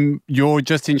you're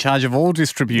just in charge of all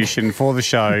distribution for the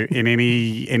show in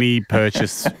any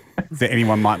purchase that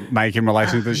anyone might make in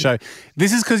relation to the show.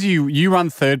 This is because you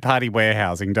run third-party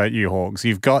warehousing, don't you, Hogs?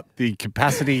 You've got the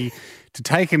capacity to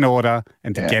take an order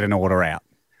and to get an order out.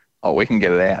 Oh, we can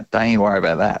get it out. Don't you worry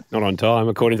about that. Not on time,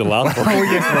 according to last one. Oh,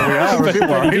 yes, well, we are a bit He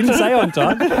worried. didn't say on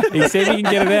time. He said he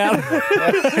can get it out. We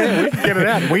can get it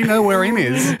out. We know where in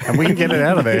is, and we can get it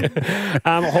out of there.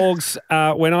 Hogs,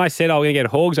 when I said I was going to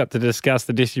get Hogs up to discuss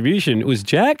the distribution, it was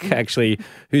Jack, actually,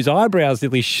 whose eyebrows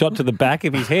nearly shot to the back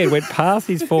of his head, went past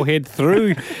his forehead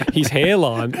through his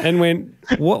hairline and went,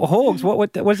 "What Hogs,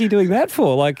 what's he doing that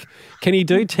for? Like, can he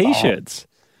do T-shirts?"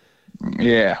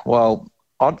 Yeah, well,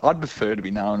 I'd prefer to be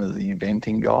known as the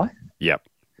inventing guy. Yep.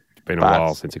 It's been a But-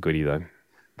 while since a goodie, though.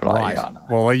 But I know.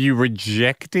 Well, are you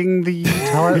rejecting the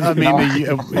title? I mean, are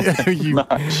you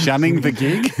shunning the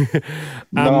gig?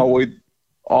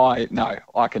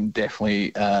 I can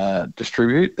definitely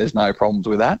distribute. There's no problems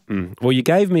with that. Well, you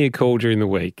gave me a call during the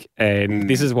week, and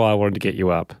this is why I wanted to get you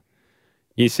up.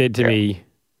 You said to me,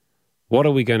 what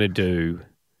are we going to do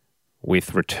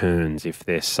with returns if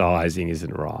their sizing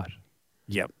isn't right?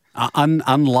 Yep.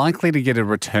 Unlikely to get a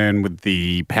return with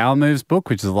the Power Moves book,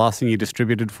 which is the last thing you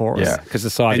distributed for us. Yeah. Because the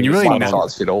sizing And you is really One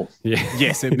size fit all.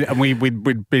 Yes, and we'd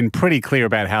been pretty clear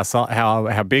about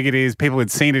how big it is. People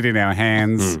had seen it in our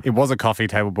hands. It was a coffee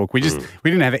table book. We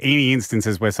didn't have any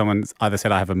instances where someone's either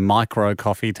said I have a micro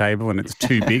coffee table and it's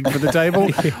too big for the table,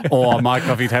 or my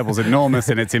coffee table's enormous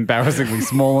and it's embarrassingly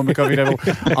small on the coffee table.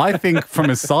 I think from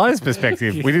a size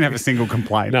perspective, we didn't have a single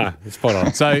complaint. No, it's spot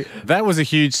on. So that was a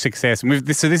huge success. And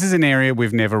this is an area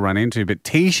we've never run into, but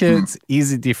T-shirts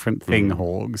is a different thing,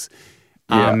 Hogs.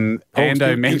 Yeah.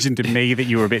 Ando mentioned to me that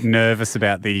you were a bit nervous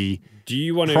about the Do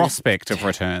you want prospect of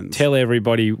returns. Tell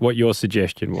everybody what your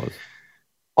suggestion was.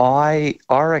 I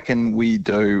reckon we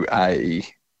do get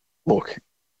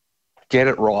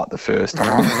it right the first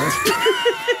time.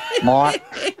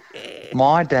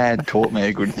 My dad taught me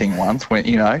a good thing once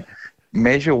when,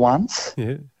 measure once.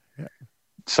 Yeah.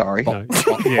 Sorry. No.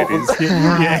 Yeah, it is.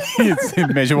 Yeah, it's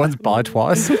measure once, buy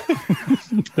twice.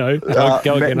 No,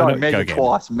 go again. No, I know- measure again.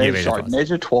 twice. Yeah, measure Sorry, twice.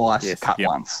 measure twice, Yes, cut yep.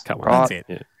 once. Cut one. Right? That's it.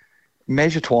 Yeah.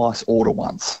 Measure twice, order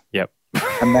once. Yep.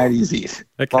 And that is it.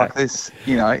 Okay. Like this,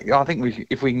 I think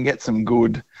if we can get some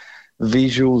good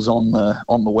visuals on the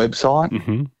website.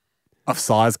 Mm-hmm. A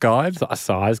size guide. A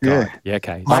size guide. Yeah,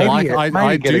 okay.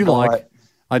 I do like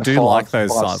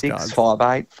those size 5'6", guides.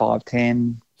 5'8",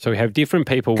 5'10". So we have different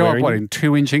people Go up, wearing... what, in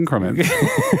 2-inch increments?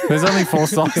 There's only 4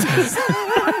 sizes.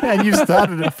 And you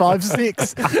started at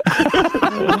 5'6".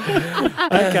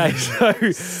 Okay, so...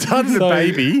 Started a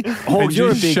baby. Oh, and you're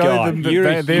a you big show guy. them that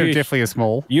You're they're huge. definitely a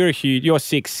small. You're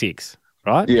 6'6",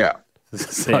 right? Yeah.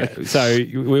 So, Yeah. So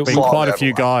we'll... been quite a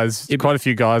few guys on the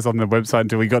website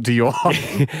until we got to your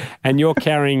And you're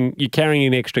carrying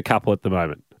an extra couple at the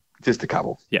moment. Just a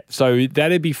couple. Yeah, so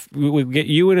that'd be we'll get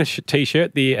you in a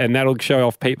t-shirt there, and that'll show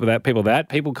off people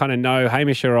kind of know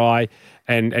Hamish or I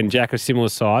and Jack are similar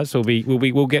size. So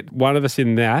we'll get one of us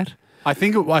in that. I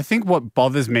think what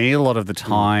bothers me a lot of the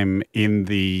time you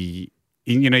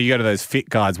go to those fit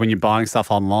guides when you're buying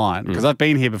stuff online, because I've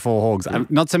been here before, Hogs.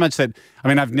 Not so much that,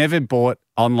 I've never bought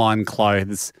online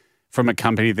clothes from a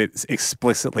company that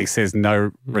explicitly says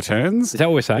no returns. Is that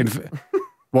what we're saying?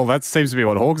 Well, that seems to be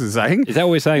what Hogs is saying. Is that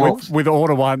what we're saying? With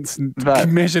order once,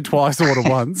 measure twice, order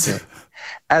once.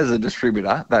 As a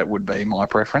distributor, that would be my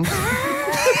preference.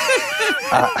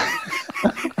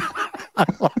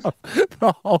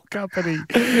 The whole company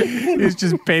is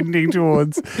just bending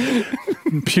towards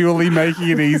purely making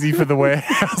it easy for the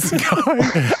warehouse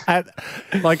guy.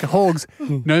 Hogs,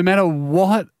 no matter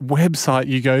what website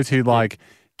you go to, like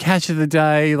Catch of the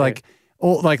Day,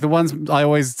 all the ones I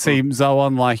always see Zoe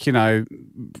on,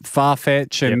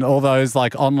 Farfetch and all those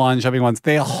online shopping ones,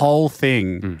 their whole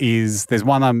thing is, there's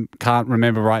one I can't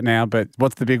remember right now, but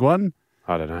what's the big one?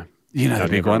 I don't know. You know the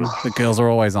big one. The girls are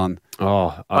always on.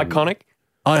 Oh, Iconic?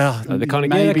 the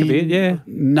Iconic, yeah, that could be it, yeah.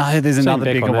 No, there's another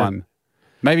deck bigger on that. one.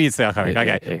 Maybe it's the Iconic. Yeah,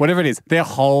 Okay. yeah. Whatever it is, their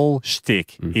whole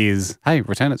shtick is, hey,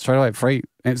 return it straight away, free,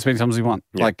 as many times as you want.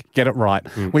 Get it right.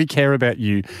 We care about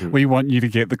you. We want you to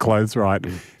get the clothes right.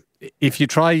 If you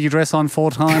try your dress on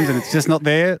 4 times and it's just not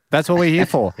there, that's what we're here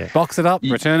for. Box it up,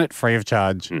 return it free of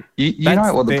charge. You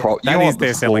know what the problem That is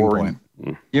their selling point.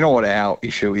 You know what our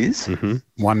issue is?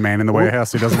 One man in the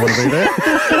warehouse who doesn't want to be there.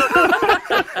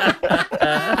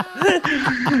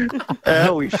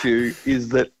 Our issue is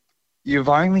that you've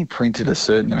only printed a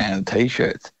certain amount of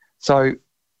T-shirts. So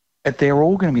they're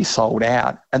all going to be sold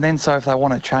out. And then so if they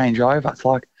want to change over, it's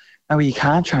like, no, you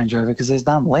can't change over because there's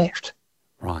none left.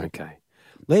 Right. Okay.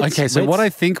 So what I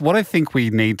think we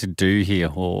need to do here,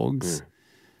 Hogs,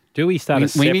 do we start a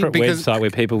separate because- website where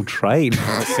people trade?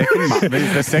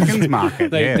 the seconds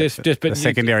market, They- yeah, but the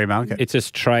secondary market. It's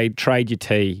just trade your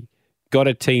tea. Got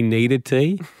a tea, need a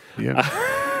tea? Yeah.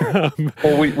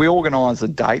 Well, we organise a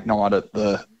date night at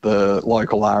the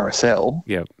local RSL.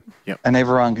 Yep. And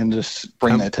everyone can just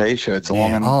bring their T-shirts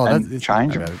along and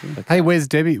change them. Hey, where's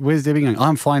Debbie? Where's Debbie going?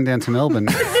 I'm flying down to Melbourne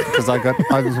because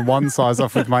I was one size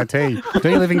off with my tee. Do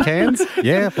you live in Cairns?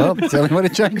 Yeah, well, it's the only way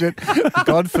to change it.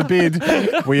 God forbid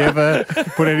we ever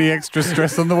put any extra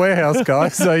stress on the warehouse,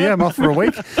 guys. So, yeah, I'm off for a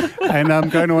week and I'm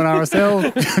going to an RSL.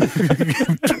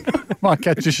 Might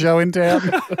catch a show in town.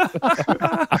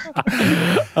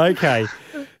 Okay.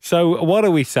 So what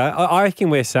do we say? I reckon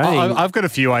we're saying... I've got a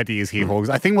few ideas here, Hogs.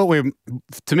 I think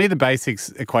to me, the basics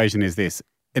equation is this.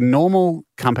 A normal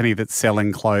company that's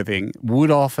selling clothing would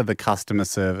offer the customer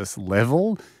service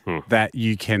level that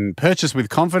you can purchase with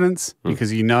confidence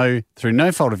because you know through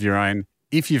no fault of your own,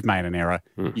 if you've made an error,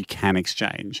 you can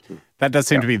exchange. That does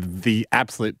seem to be the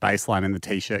absolute baseline in the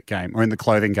T-shirt game or in the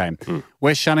clothing game.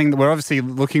 We're obviously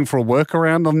looking for a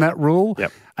workaround on that rule.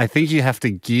 Yep. I think you have to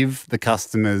give the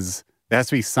customers... There has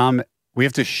to be we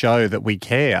have to show that we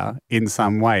care in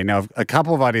some way. Now, a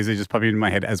couple of ideas are just popping into my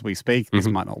head as we speak. This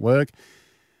might not work.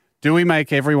 Do we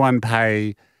make everyone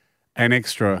pay an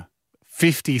extra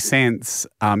 50 cents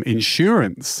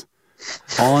insurance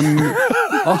on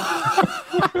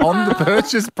the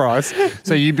purchase price?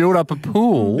 So you build up a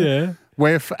pool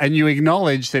and you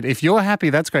acknowledge that if you're happy,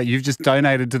 that's great. You've just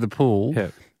donated to the pool.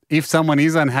 Yeah. If someone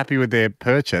is unhappy with their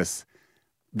purchase,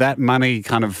 that money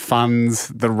kind of funds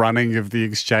the running of the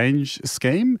exchange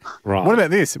scheme. Right. What about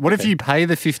this? What if you pay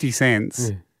the 50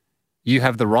 cents, you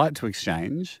have the right to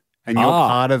exchange, and you're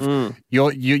part of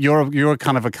you're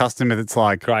kind of a customer that's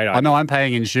like, great idea. I know I'm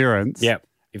paying insurance. Yep.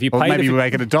 If you Or pay maybe we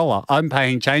make it $1. I'm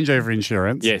paying changeover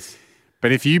insurance. Yes.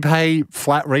 But if you pay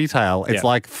flat retail, it's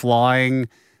like flying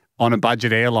on a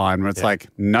budget airline where it's like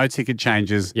no ticket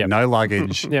changes, no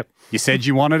luggage. Yep. You said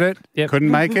you wanted it,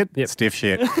 couldn't make it, stiff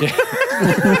shit. Love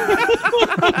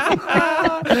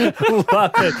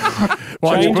it.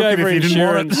 Changeover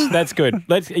insurance. That's good.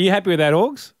 Are you happy with that,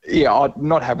 Orgs? Yeah, I'm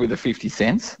not happy with the 50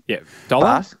 cents. Yeah. $1?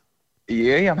 But,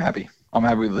 yeah, I'm happy. I'm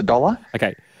happy with the $1.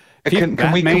 Okay. Can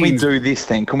we do this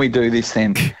then?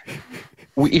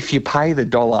 If you pay the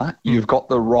 $1, you've got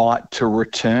the right to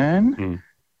return,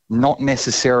 not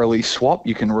necessarily swap.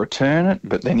 You can return it,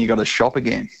 but then you got to shop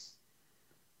again.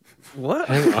 What?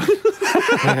 Hang on.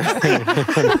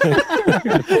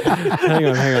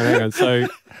 hang on. So,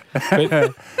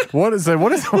 what does the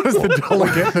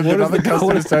 $1 get them that other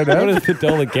customers don't have? What does the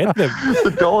 $1 get them?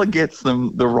 The $1 gets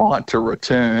them the right to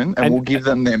return, and we'll give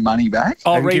them their money back.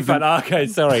 Oh, refund. Okay,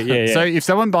 sorry. Yeah. So if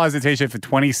someone buys a T-shirt for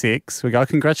 $26, we go,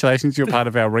 congratulations, you're part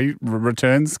of our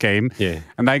return scheme. Yeah.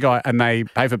 And they go and they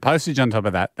pay for postage on top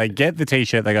of that. They get the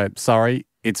T-shirt. They go, sorry,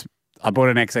 I bought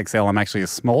an XXL. I'm actually a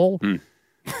small.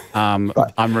 I'm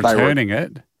returning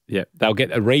it. Yeah, they'll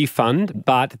get a refund,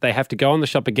 but they have to go on the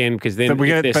shop again because then they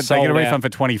get a refund for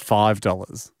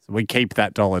 $25. So we keep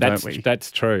that $1, don't we?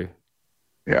 That's true.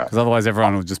 Yeah, because otherwise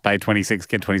everyone will just pay 26,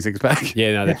 get 26 back.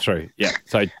 Yeah, no, that's true. Yeah,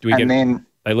 so they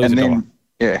lose $1.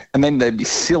 Yeah, and then they'd be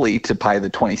silly to pay the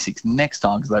 26 next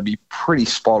time because they'd be pretty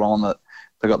spot on that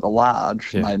they got the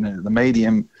large, they needed the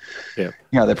medium. Yeah,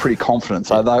 they're pretty confident.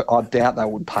 So I doubt they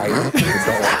would pay the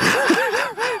 $1.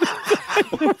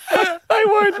 They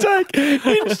won't take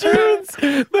insurance.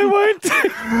 They won't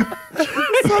take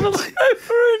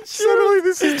Suddenly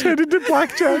this has turned into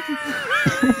blackjack.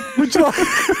 Would you like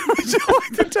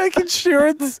to take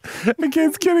insurance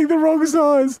against getting the wrong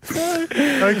size?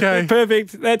 Okay.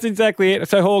 Perfect. That's exactly it.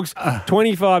 So, Hogs,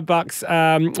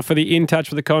 $25 for the In Touch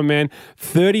with the Common Man,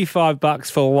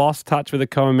 $35 for Lost Touch with the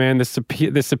Common Man, the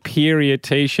superior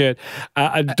T-shirt,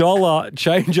 $1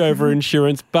 changeover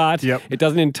insurance, but it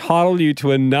doesn't entitle you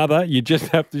to another. You just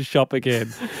have to shop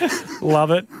again.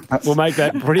 Love it. We'll make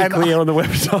that pretty clear on the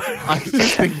website.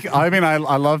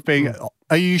 I love being...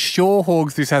 Are you sure,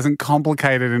 Hogs, this hasn't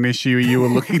complicated an issue you were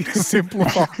looking to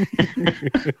simplify?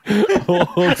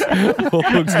 Hogs,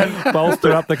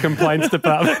 bolster up the complaints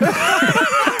department.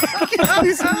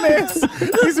 This mess,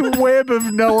 this web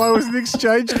of no, I was an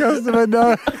exchange customer.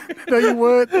 No, you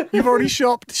weren't. You've already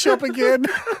shopped. Shop again.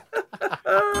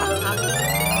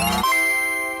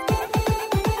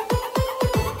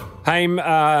 Hey,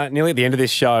 nearly at the end of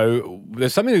this show,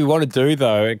 there's something we want to do,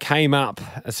 though. It came up,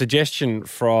 a suggestion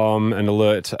from an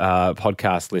Alert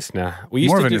podcast listener.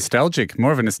 More of a nostalgic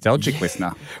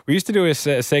listener. We used to do a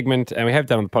segment, and we have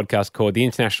done on the podcast, called the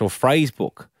International Phrase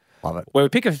Book. Love it. Well, we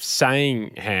pick a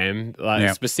saying, Ham,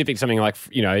 like specific, something like,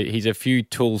 he's a few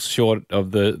tools short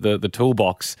of the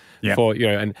toolbox for,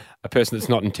 and a person that's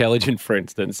not intelligent, for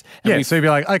instance. And so you'd be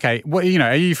like, okay, well,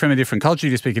 are you from a different culture?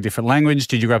 Do you speak a different language?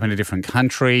 Did you grow up in a different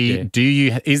country?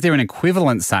 Yeah. Is there an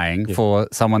equivalent saying for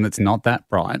someone that's not that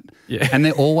bright? Yeah. And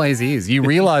there always is. You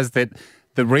realise that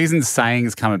the reason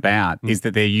sayings come about is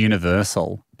that they're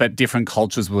universal, but different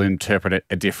cultures will interpret it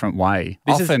a different way.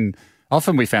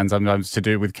 Often we found sometimes to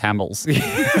do with camels.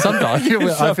 Sometimes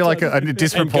I feel like a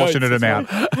disproportionate amount.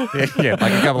 Yeah,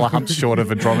 like a couple of humps short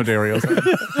of a dromedary or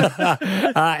something.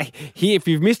 Here, if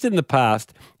you've missed it in the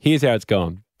past, here's how it's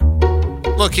gone.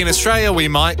 Look, in Australia, we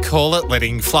might call it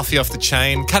letting fluffy off the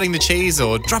chain, cutting the cheese,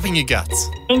 or dropping your guts.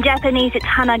 In Japanese, it's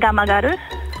hanagamagaru.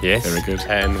 Yes. Very good.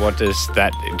 And what does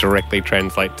that directly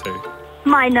translate to?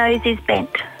 My nose is bent.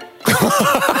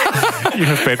 You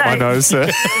have bent my nose, sir.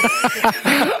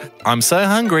 I'm so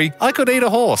hungry, I could eat a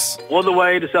horse. All the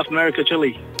way to South America,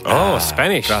 Chile. Oh,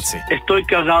 Spanish. Grazie. Estoy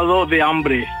cagado de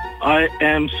hambre. I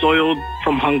am soiled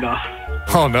from hunger.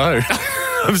 Oh, no.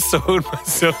 I've soiled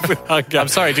myself with hunger. I'm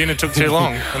sorry, dinner took too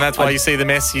long, and that's why you see the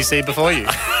mess you see before you.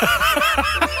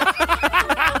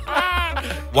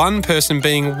 One person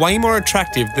being way more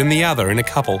attractive than the other in a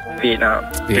couple. Vietnam.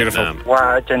 Beautiful.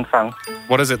 Wa Jen Fang.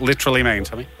 What does it literally mean,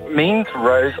 Tommy? Means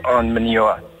rose on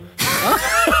manure.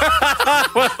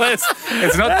 Well,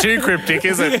 it's not too cryptic,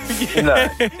 is it? No.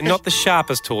 Not the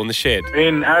sharpest tool in the shed.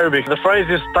 In Arabic, the phrase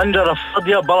is tanjara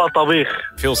fadya bala tabikh.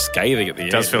 Feels scathing at the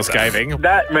end. Does feel scathing.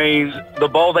 That means the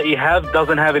bowl that you have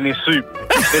doesn't have any soup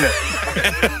in it.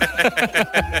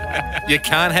 You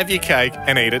can't have your cake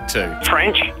and eat it too.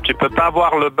 French, tu peux pas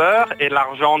avoir le beurre et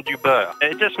l'argent du beurre.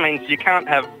 It just means you can't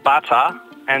have butter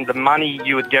and the money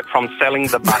you would get from selling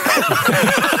the butter.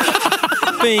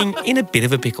 Being in a bit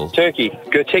of a pickle. Turkey,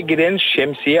 göte giren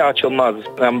şemsiye açılmaz.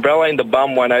 Umbrella in the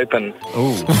bum won't open.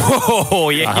 Ooh. Oh,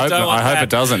 yeah, I hope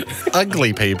it doesn't.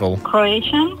 Ugly people.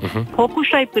 Croatian,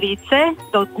 pokušaj price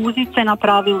dok guzice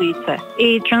napravi lice.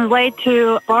 It translates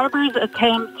to barber's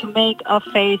attempt to make a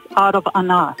face out of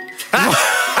an ass.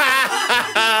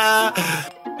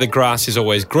 The grass is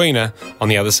always greener on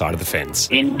the other side of the fence.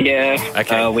 India,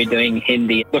 we're doing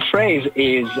Hindi. The phrase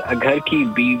is "Ghar ki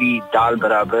biwi dal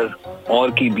barabar,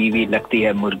 aur ki biwi lagti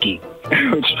hai murgi,"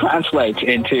 which translates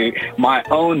into "my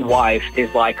own wife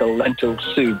is like a lentil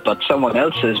soup, but someone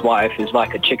else's wife is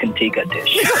like a chicken tikka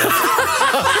dish." Is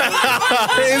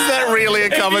that really a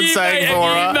common saying for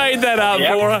her? You made that up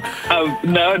for her.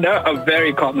 No, a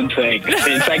very common saying.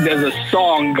 In fact, there's a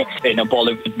song in a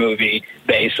Bollywood movie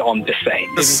based on the saying.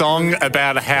 A song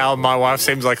about how my wife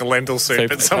seems like a lentil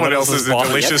soup and someone else is a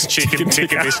delicious chicken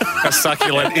tikka dish, a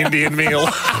succulent Indian meal.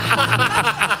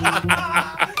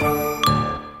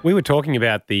 We were talking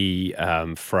about the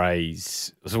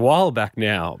phrase, it was a while back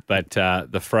now, but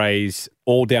the phrase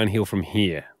all downhill from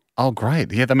here. Oh,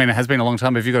 great. Yeah, I mean, it has been a long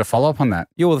time. Have you got a follow-up on that?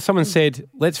 Yeah, well, someone said,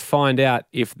 let's find out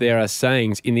if there are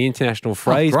sayings in the International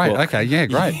Phrase Great. Book. Okay, yeah,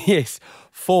 great. Yes,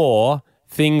 for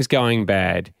things going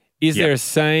bad. Is there a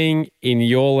saying in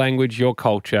your language, your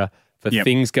culture, for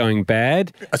things going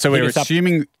bad? So we're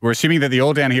assuming that the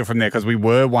all downhill from there, because we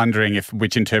were wondering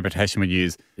which interpretation we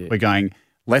use. Yeah. We're going,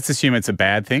 let's assume it's a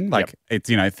bad thing, like it's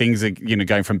things are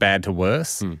going from bad to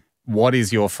worse. What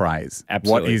is your phrase?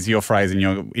 Absolutely. What is your phrase in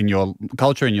your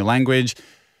culture, in your language?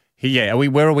 Yeah,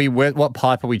 what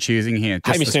pipe are we choosing here?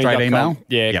 Just a straight email?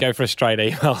 Yeah, go for a straight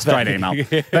email. Straight email.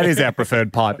 That is our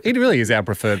preferred pipe. It really is our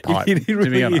preferred pipe, to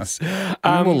be honest.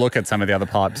 We'll look at some of the other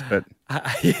pipes, but...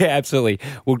 yeah, absolutely.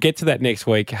 We'll get to that next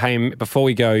week. Hey, before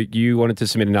we go, you wanted to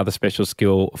submit another special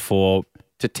skill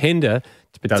to tender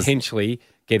to potentially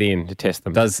get in to test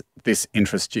them. Does this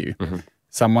interest you? Mm-hmm.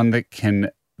 Someone that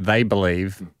can, they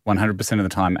believe, 100% of the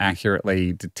time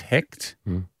accurately detect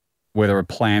whether a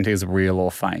plant is real or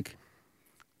fake.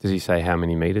 Does he say how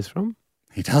many metres from?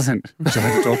 He doesn't. Would you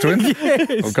like to talk to him?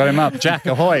 Yes. We've got him up. Jack,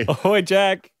 ahoy. Ahoy,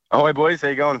 Jack. Ahoy, boys. How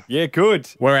you going? Yeah, good.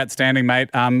 We're outstanding, mate.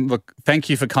 Look, thank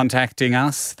you for contacting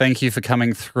us. Thank you for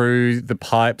coming through the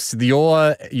pipes.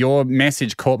 Your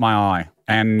message caught my eye.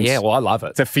 And yeah, well, I love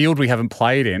it. It's a field we haven't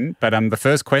played in, but the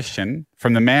first question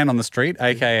from the man on the street,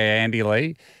 a.k.a. Andy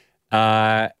Lee,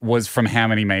 was from how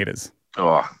many metres?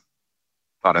 Oh,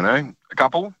 I don't know. A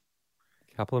couple?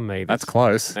 Couple of metres. That's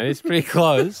close. That is pretty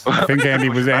close. I think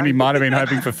Andy might have been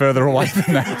hoping for further away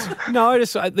than that. No,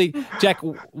 Jack,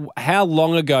 how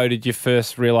long ago did you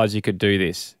first realise you could do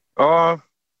this?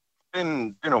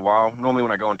 Been a while. Normally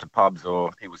when I go into pubs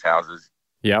or people's houses,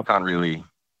 can't really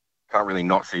can't really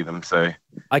not see them. So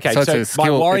Okay, So so, it's a skill.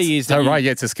 my worry is that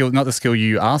it's a skill, not the skill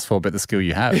you asked for, but the skill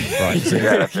you have. Right.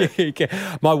 yeah, that's it. Okay.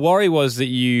 My worry was that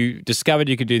you discovered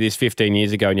you could do this 15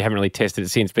 years ago and you haven't really tested it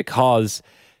since, because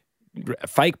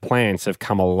fake plants have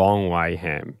come a long way,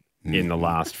 Ham, in the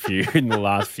last few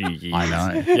years. I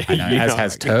know. As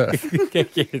has turf. Yeah,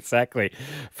 exactly.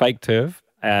 Fake turf.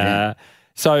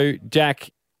 So, Jack,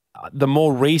 the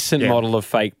more recent model of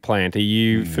fake plant, are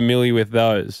you familiar with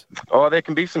those? Oh, there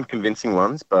can be some convincing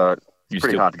ones, but it's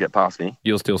pretty hard to get past me.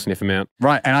 You'll still sniff them out.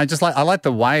 Right. And I like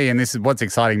the way, and this is what's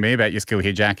exciting me about your skill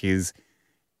here, Jack, is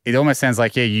it almost sounds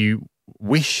like, you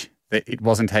wish that it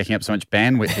wasn't taking up so much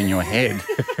bandwidth in your head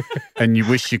and you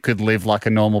wish you could live like a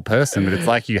normal person, but it's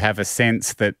like you have a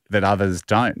sense that others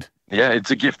don't. Yeah,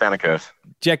 it's a gift and a curse.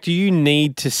 Jack, do you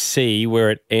need to see where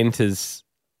it enters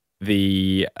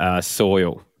the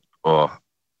soil? Or,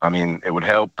 I mean, it would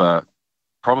help, but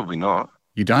probably not.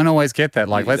 You don't always get that.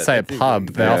 Like, let's say a pub,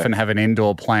 they often have an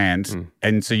indoor plant.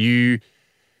 And so you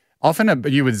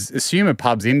would assume a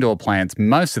pub's indoor plants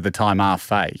most of the time are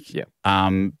fake. Yeah.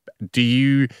 Do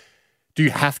you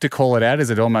have to call it out? Is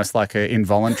it almost like an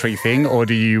involuntary thing? Or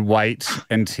do you wait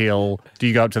until, do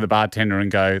you go up to the bartender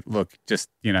and go, look, just,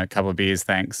 a couple of beers,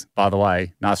 thanks. By the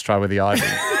way, nice try with the ivy.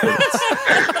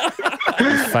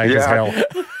 It's fake as hell.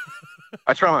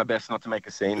 I try my best not to make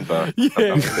a scene, but...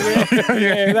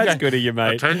 Yeah, that's good of you,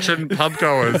 mate. Attention, pub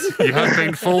goers. You have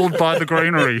been fooled by the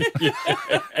greenery.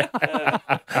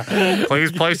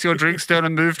 Please place your drinks down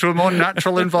and move to a more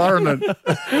natural environment.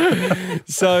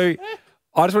 So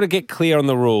I just want to get clear on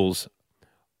the rules.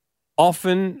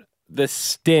 Often the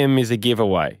stem is a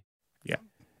giveaway. Yeah.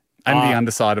 And the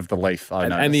underside of the leaf, I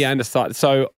know. And the underside.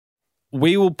 So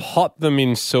we will pot them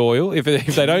in soil. If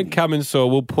they don't come in soil,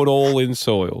 we'll put all in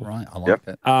soil. Right, I like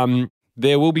that.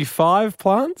 There will be 5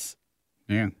 plants.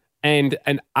 Yeah. And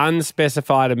an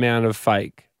unspecified amount of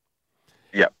fake.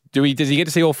 Yep. Does he get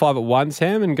to see all 5 at once,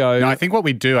 Ham, and go? No, I think what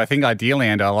we do, ideally,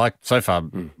 and I like, so far,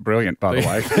 brilliant, by the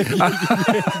way.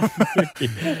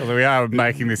 Although we are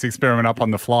making this experiment up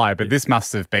on the fly, but this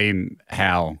must have been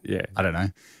how, I don't know,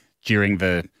 during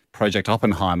the Project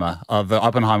Oppenheimer,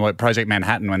 Project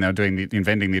Manhattan, when they were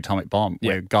inventing the atomic bomb,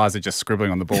 where guys are just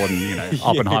scribbling on the board and,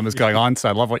 Oppenheimer's going,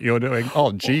 Einstein, love what you're doing.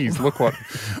 Oh, geez, look what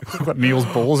Neil's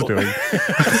balls doing.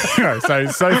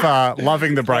 So far,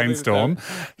 loving the brainstorm.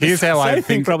 Here's how I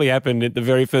think probably happened at the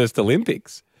very first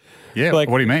Olympics. Yeah, what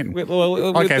do you mean?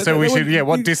 So we should,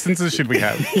 what distances should we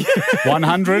have?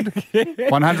 100?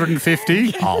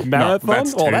 150? Oh,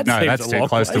 marathon? That's too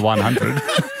close to 100.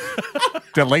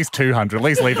 At least 200. At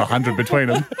least leave 100 between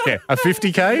them. Yeah, a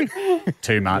 50K?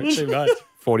 Too much.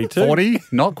 42. 40?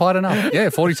 Not quite enough. Yeah,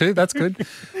 42. That's good.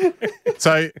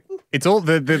 So it's all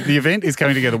the event is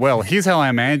coming together well. Here's how I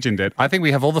imagined it. I think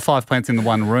we have all the 5 plants in the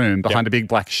one room behind a big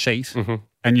black sheet,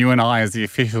 and you and I, as the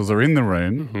officials, are in the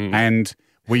room, and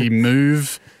we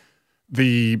move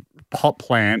the pot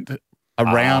plant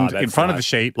around in front of the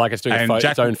sheet. Like it's doing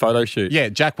its own photo shoot. Yeah,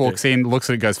 Jack walks in, looks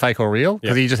at it, goes fake or real,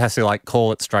 because he just has to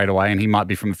call it straight away, and he might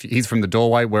be he's from the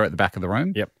doorway, we're at the back of the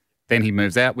room. Yep. Then he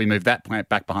moves out, we move that plant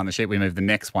back behind the sheet, we move the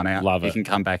next one out. Love it. He can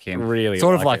come back in. Really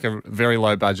sort of like a very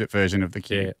low budget version of the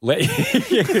cube.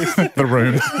 The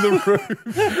room.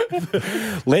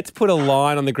 Let's put a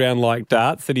line on the ground like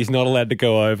darts that he's not allowed to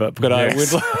go over. But I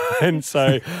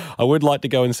would like to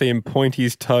go and see him point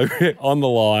his toe on the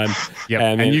line.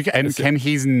 Yep. And can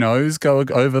his nose go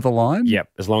over the line? Yep.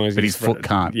 As long as his foot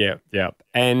can't. Yeah.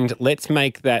 And let's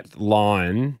make that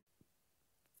line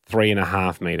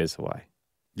 3.5 meters away.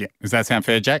 Yeah. Does that sound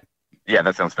fair, Jack? Yeah,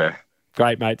 that sounds fair.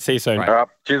 Great, mate. See you soon. All right.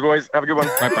 Cheers, boys. Have a good one.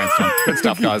 Great brainstorm. Good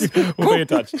stuff, guys. We'll be in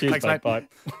touch. Cheers, Thanks, mate. Bye.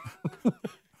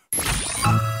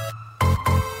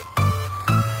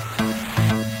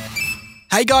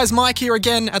 Hey guys, Mike here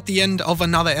again at the end of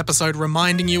another episode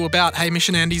reminding you about Hamish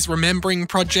and Andy's Remembering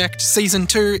Project. Season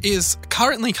 2 is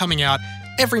currently coming out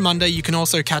every Monday. You can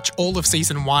also catch all of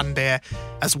Season 1 there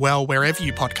as well, wherever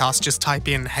you podcast. Just type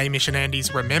in Hamish and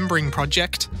Andy's Remembering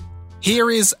Project.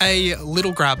 Here is a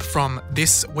little grab from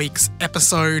this week's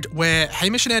episode where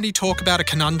Hamish and Andy talk about a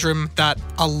conundrum that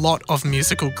a lot of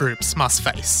musical groups must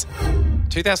face.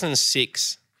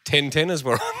 2006, 10 tenors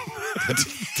were on.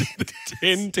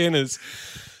 10 tenors.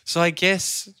 So I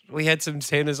guess we had some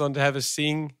tenors on to have a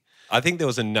sing. I think there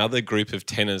was another group of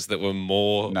tenors that were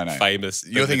more famous.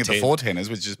 You're thinking the 4 tenors,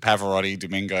 which is Pavarotti,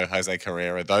 Domingo, Jose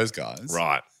Carrera, those guys.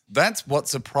 Right. That's what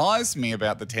surprised me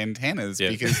about the 10 tenors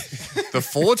because the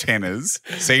 4 tenors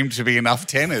seemed to be enough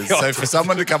tenors. So for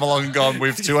someone to come along and go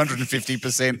with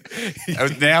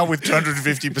 250%, now with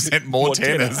 250% more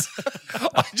tenors,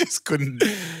 I just couldn't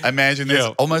imagine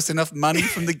there's almost enough money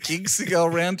from the gigs to go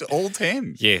around to all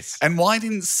 10. Yes. And why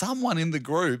didn't someone in the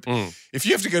group, if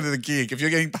you have to go to the gig, if you're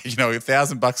getting paid,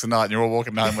 $1,000 a night and you're all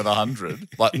walking home with 100,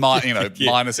 like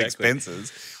minus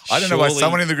expenses, I don't know why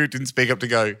someone in the group didn't speak up to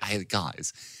go, hey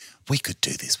guys, we could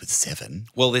do this with 7.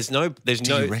 Well, do you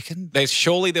reckon?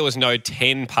 Surely there was no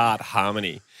 10-part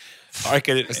harmony. I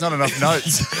reckon there's not enough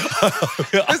notes.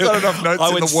 There's not enough notes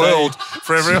in the world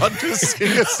for everyone to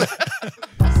sing us.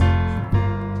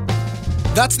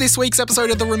 That's this week's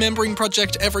episode of The Remembering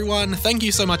Project, everyone. Thank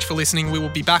you so much for listening. We will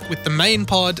be back with the main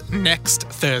pod next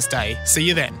Thursday. See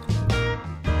you then.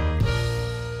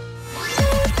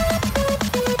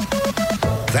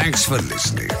 Thanks for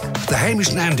listening. The Hamish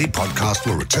and Andy podcast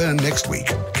will return next week.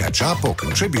 Catch up or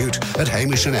contribute at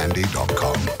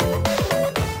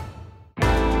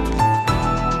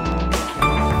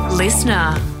hamishandandy.com.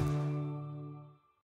 Listener.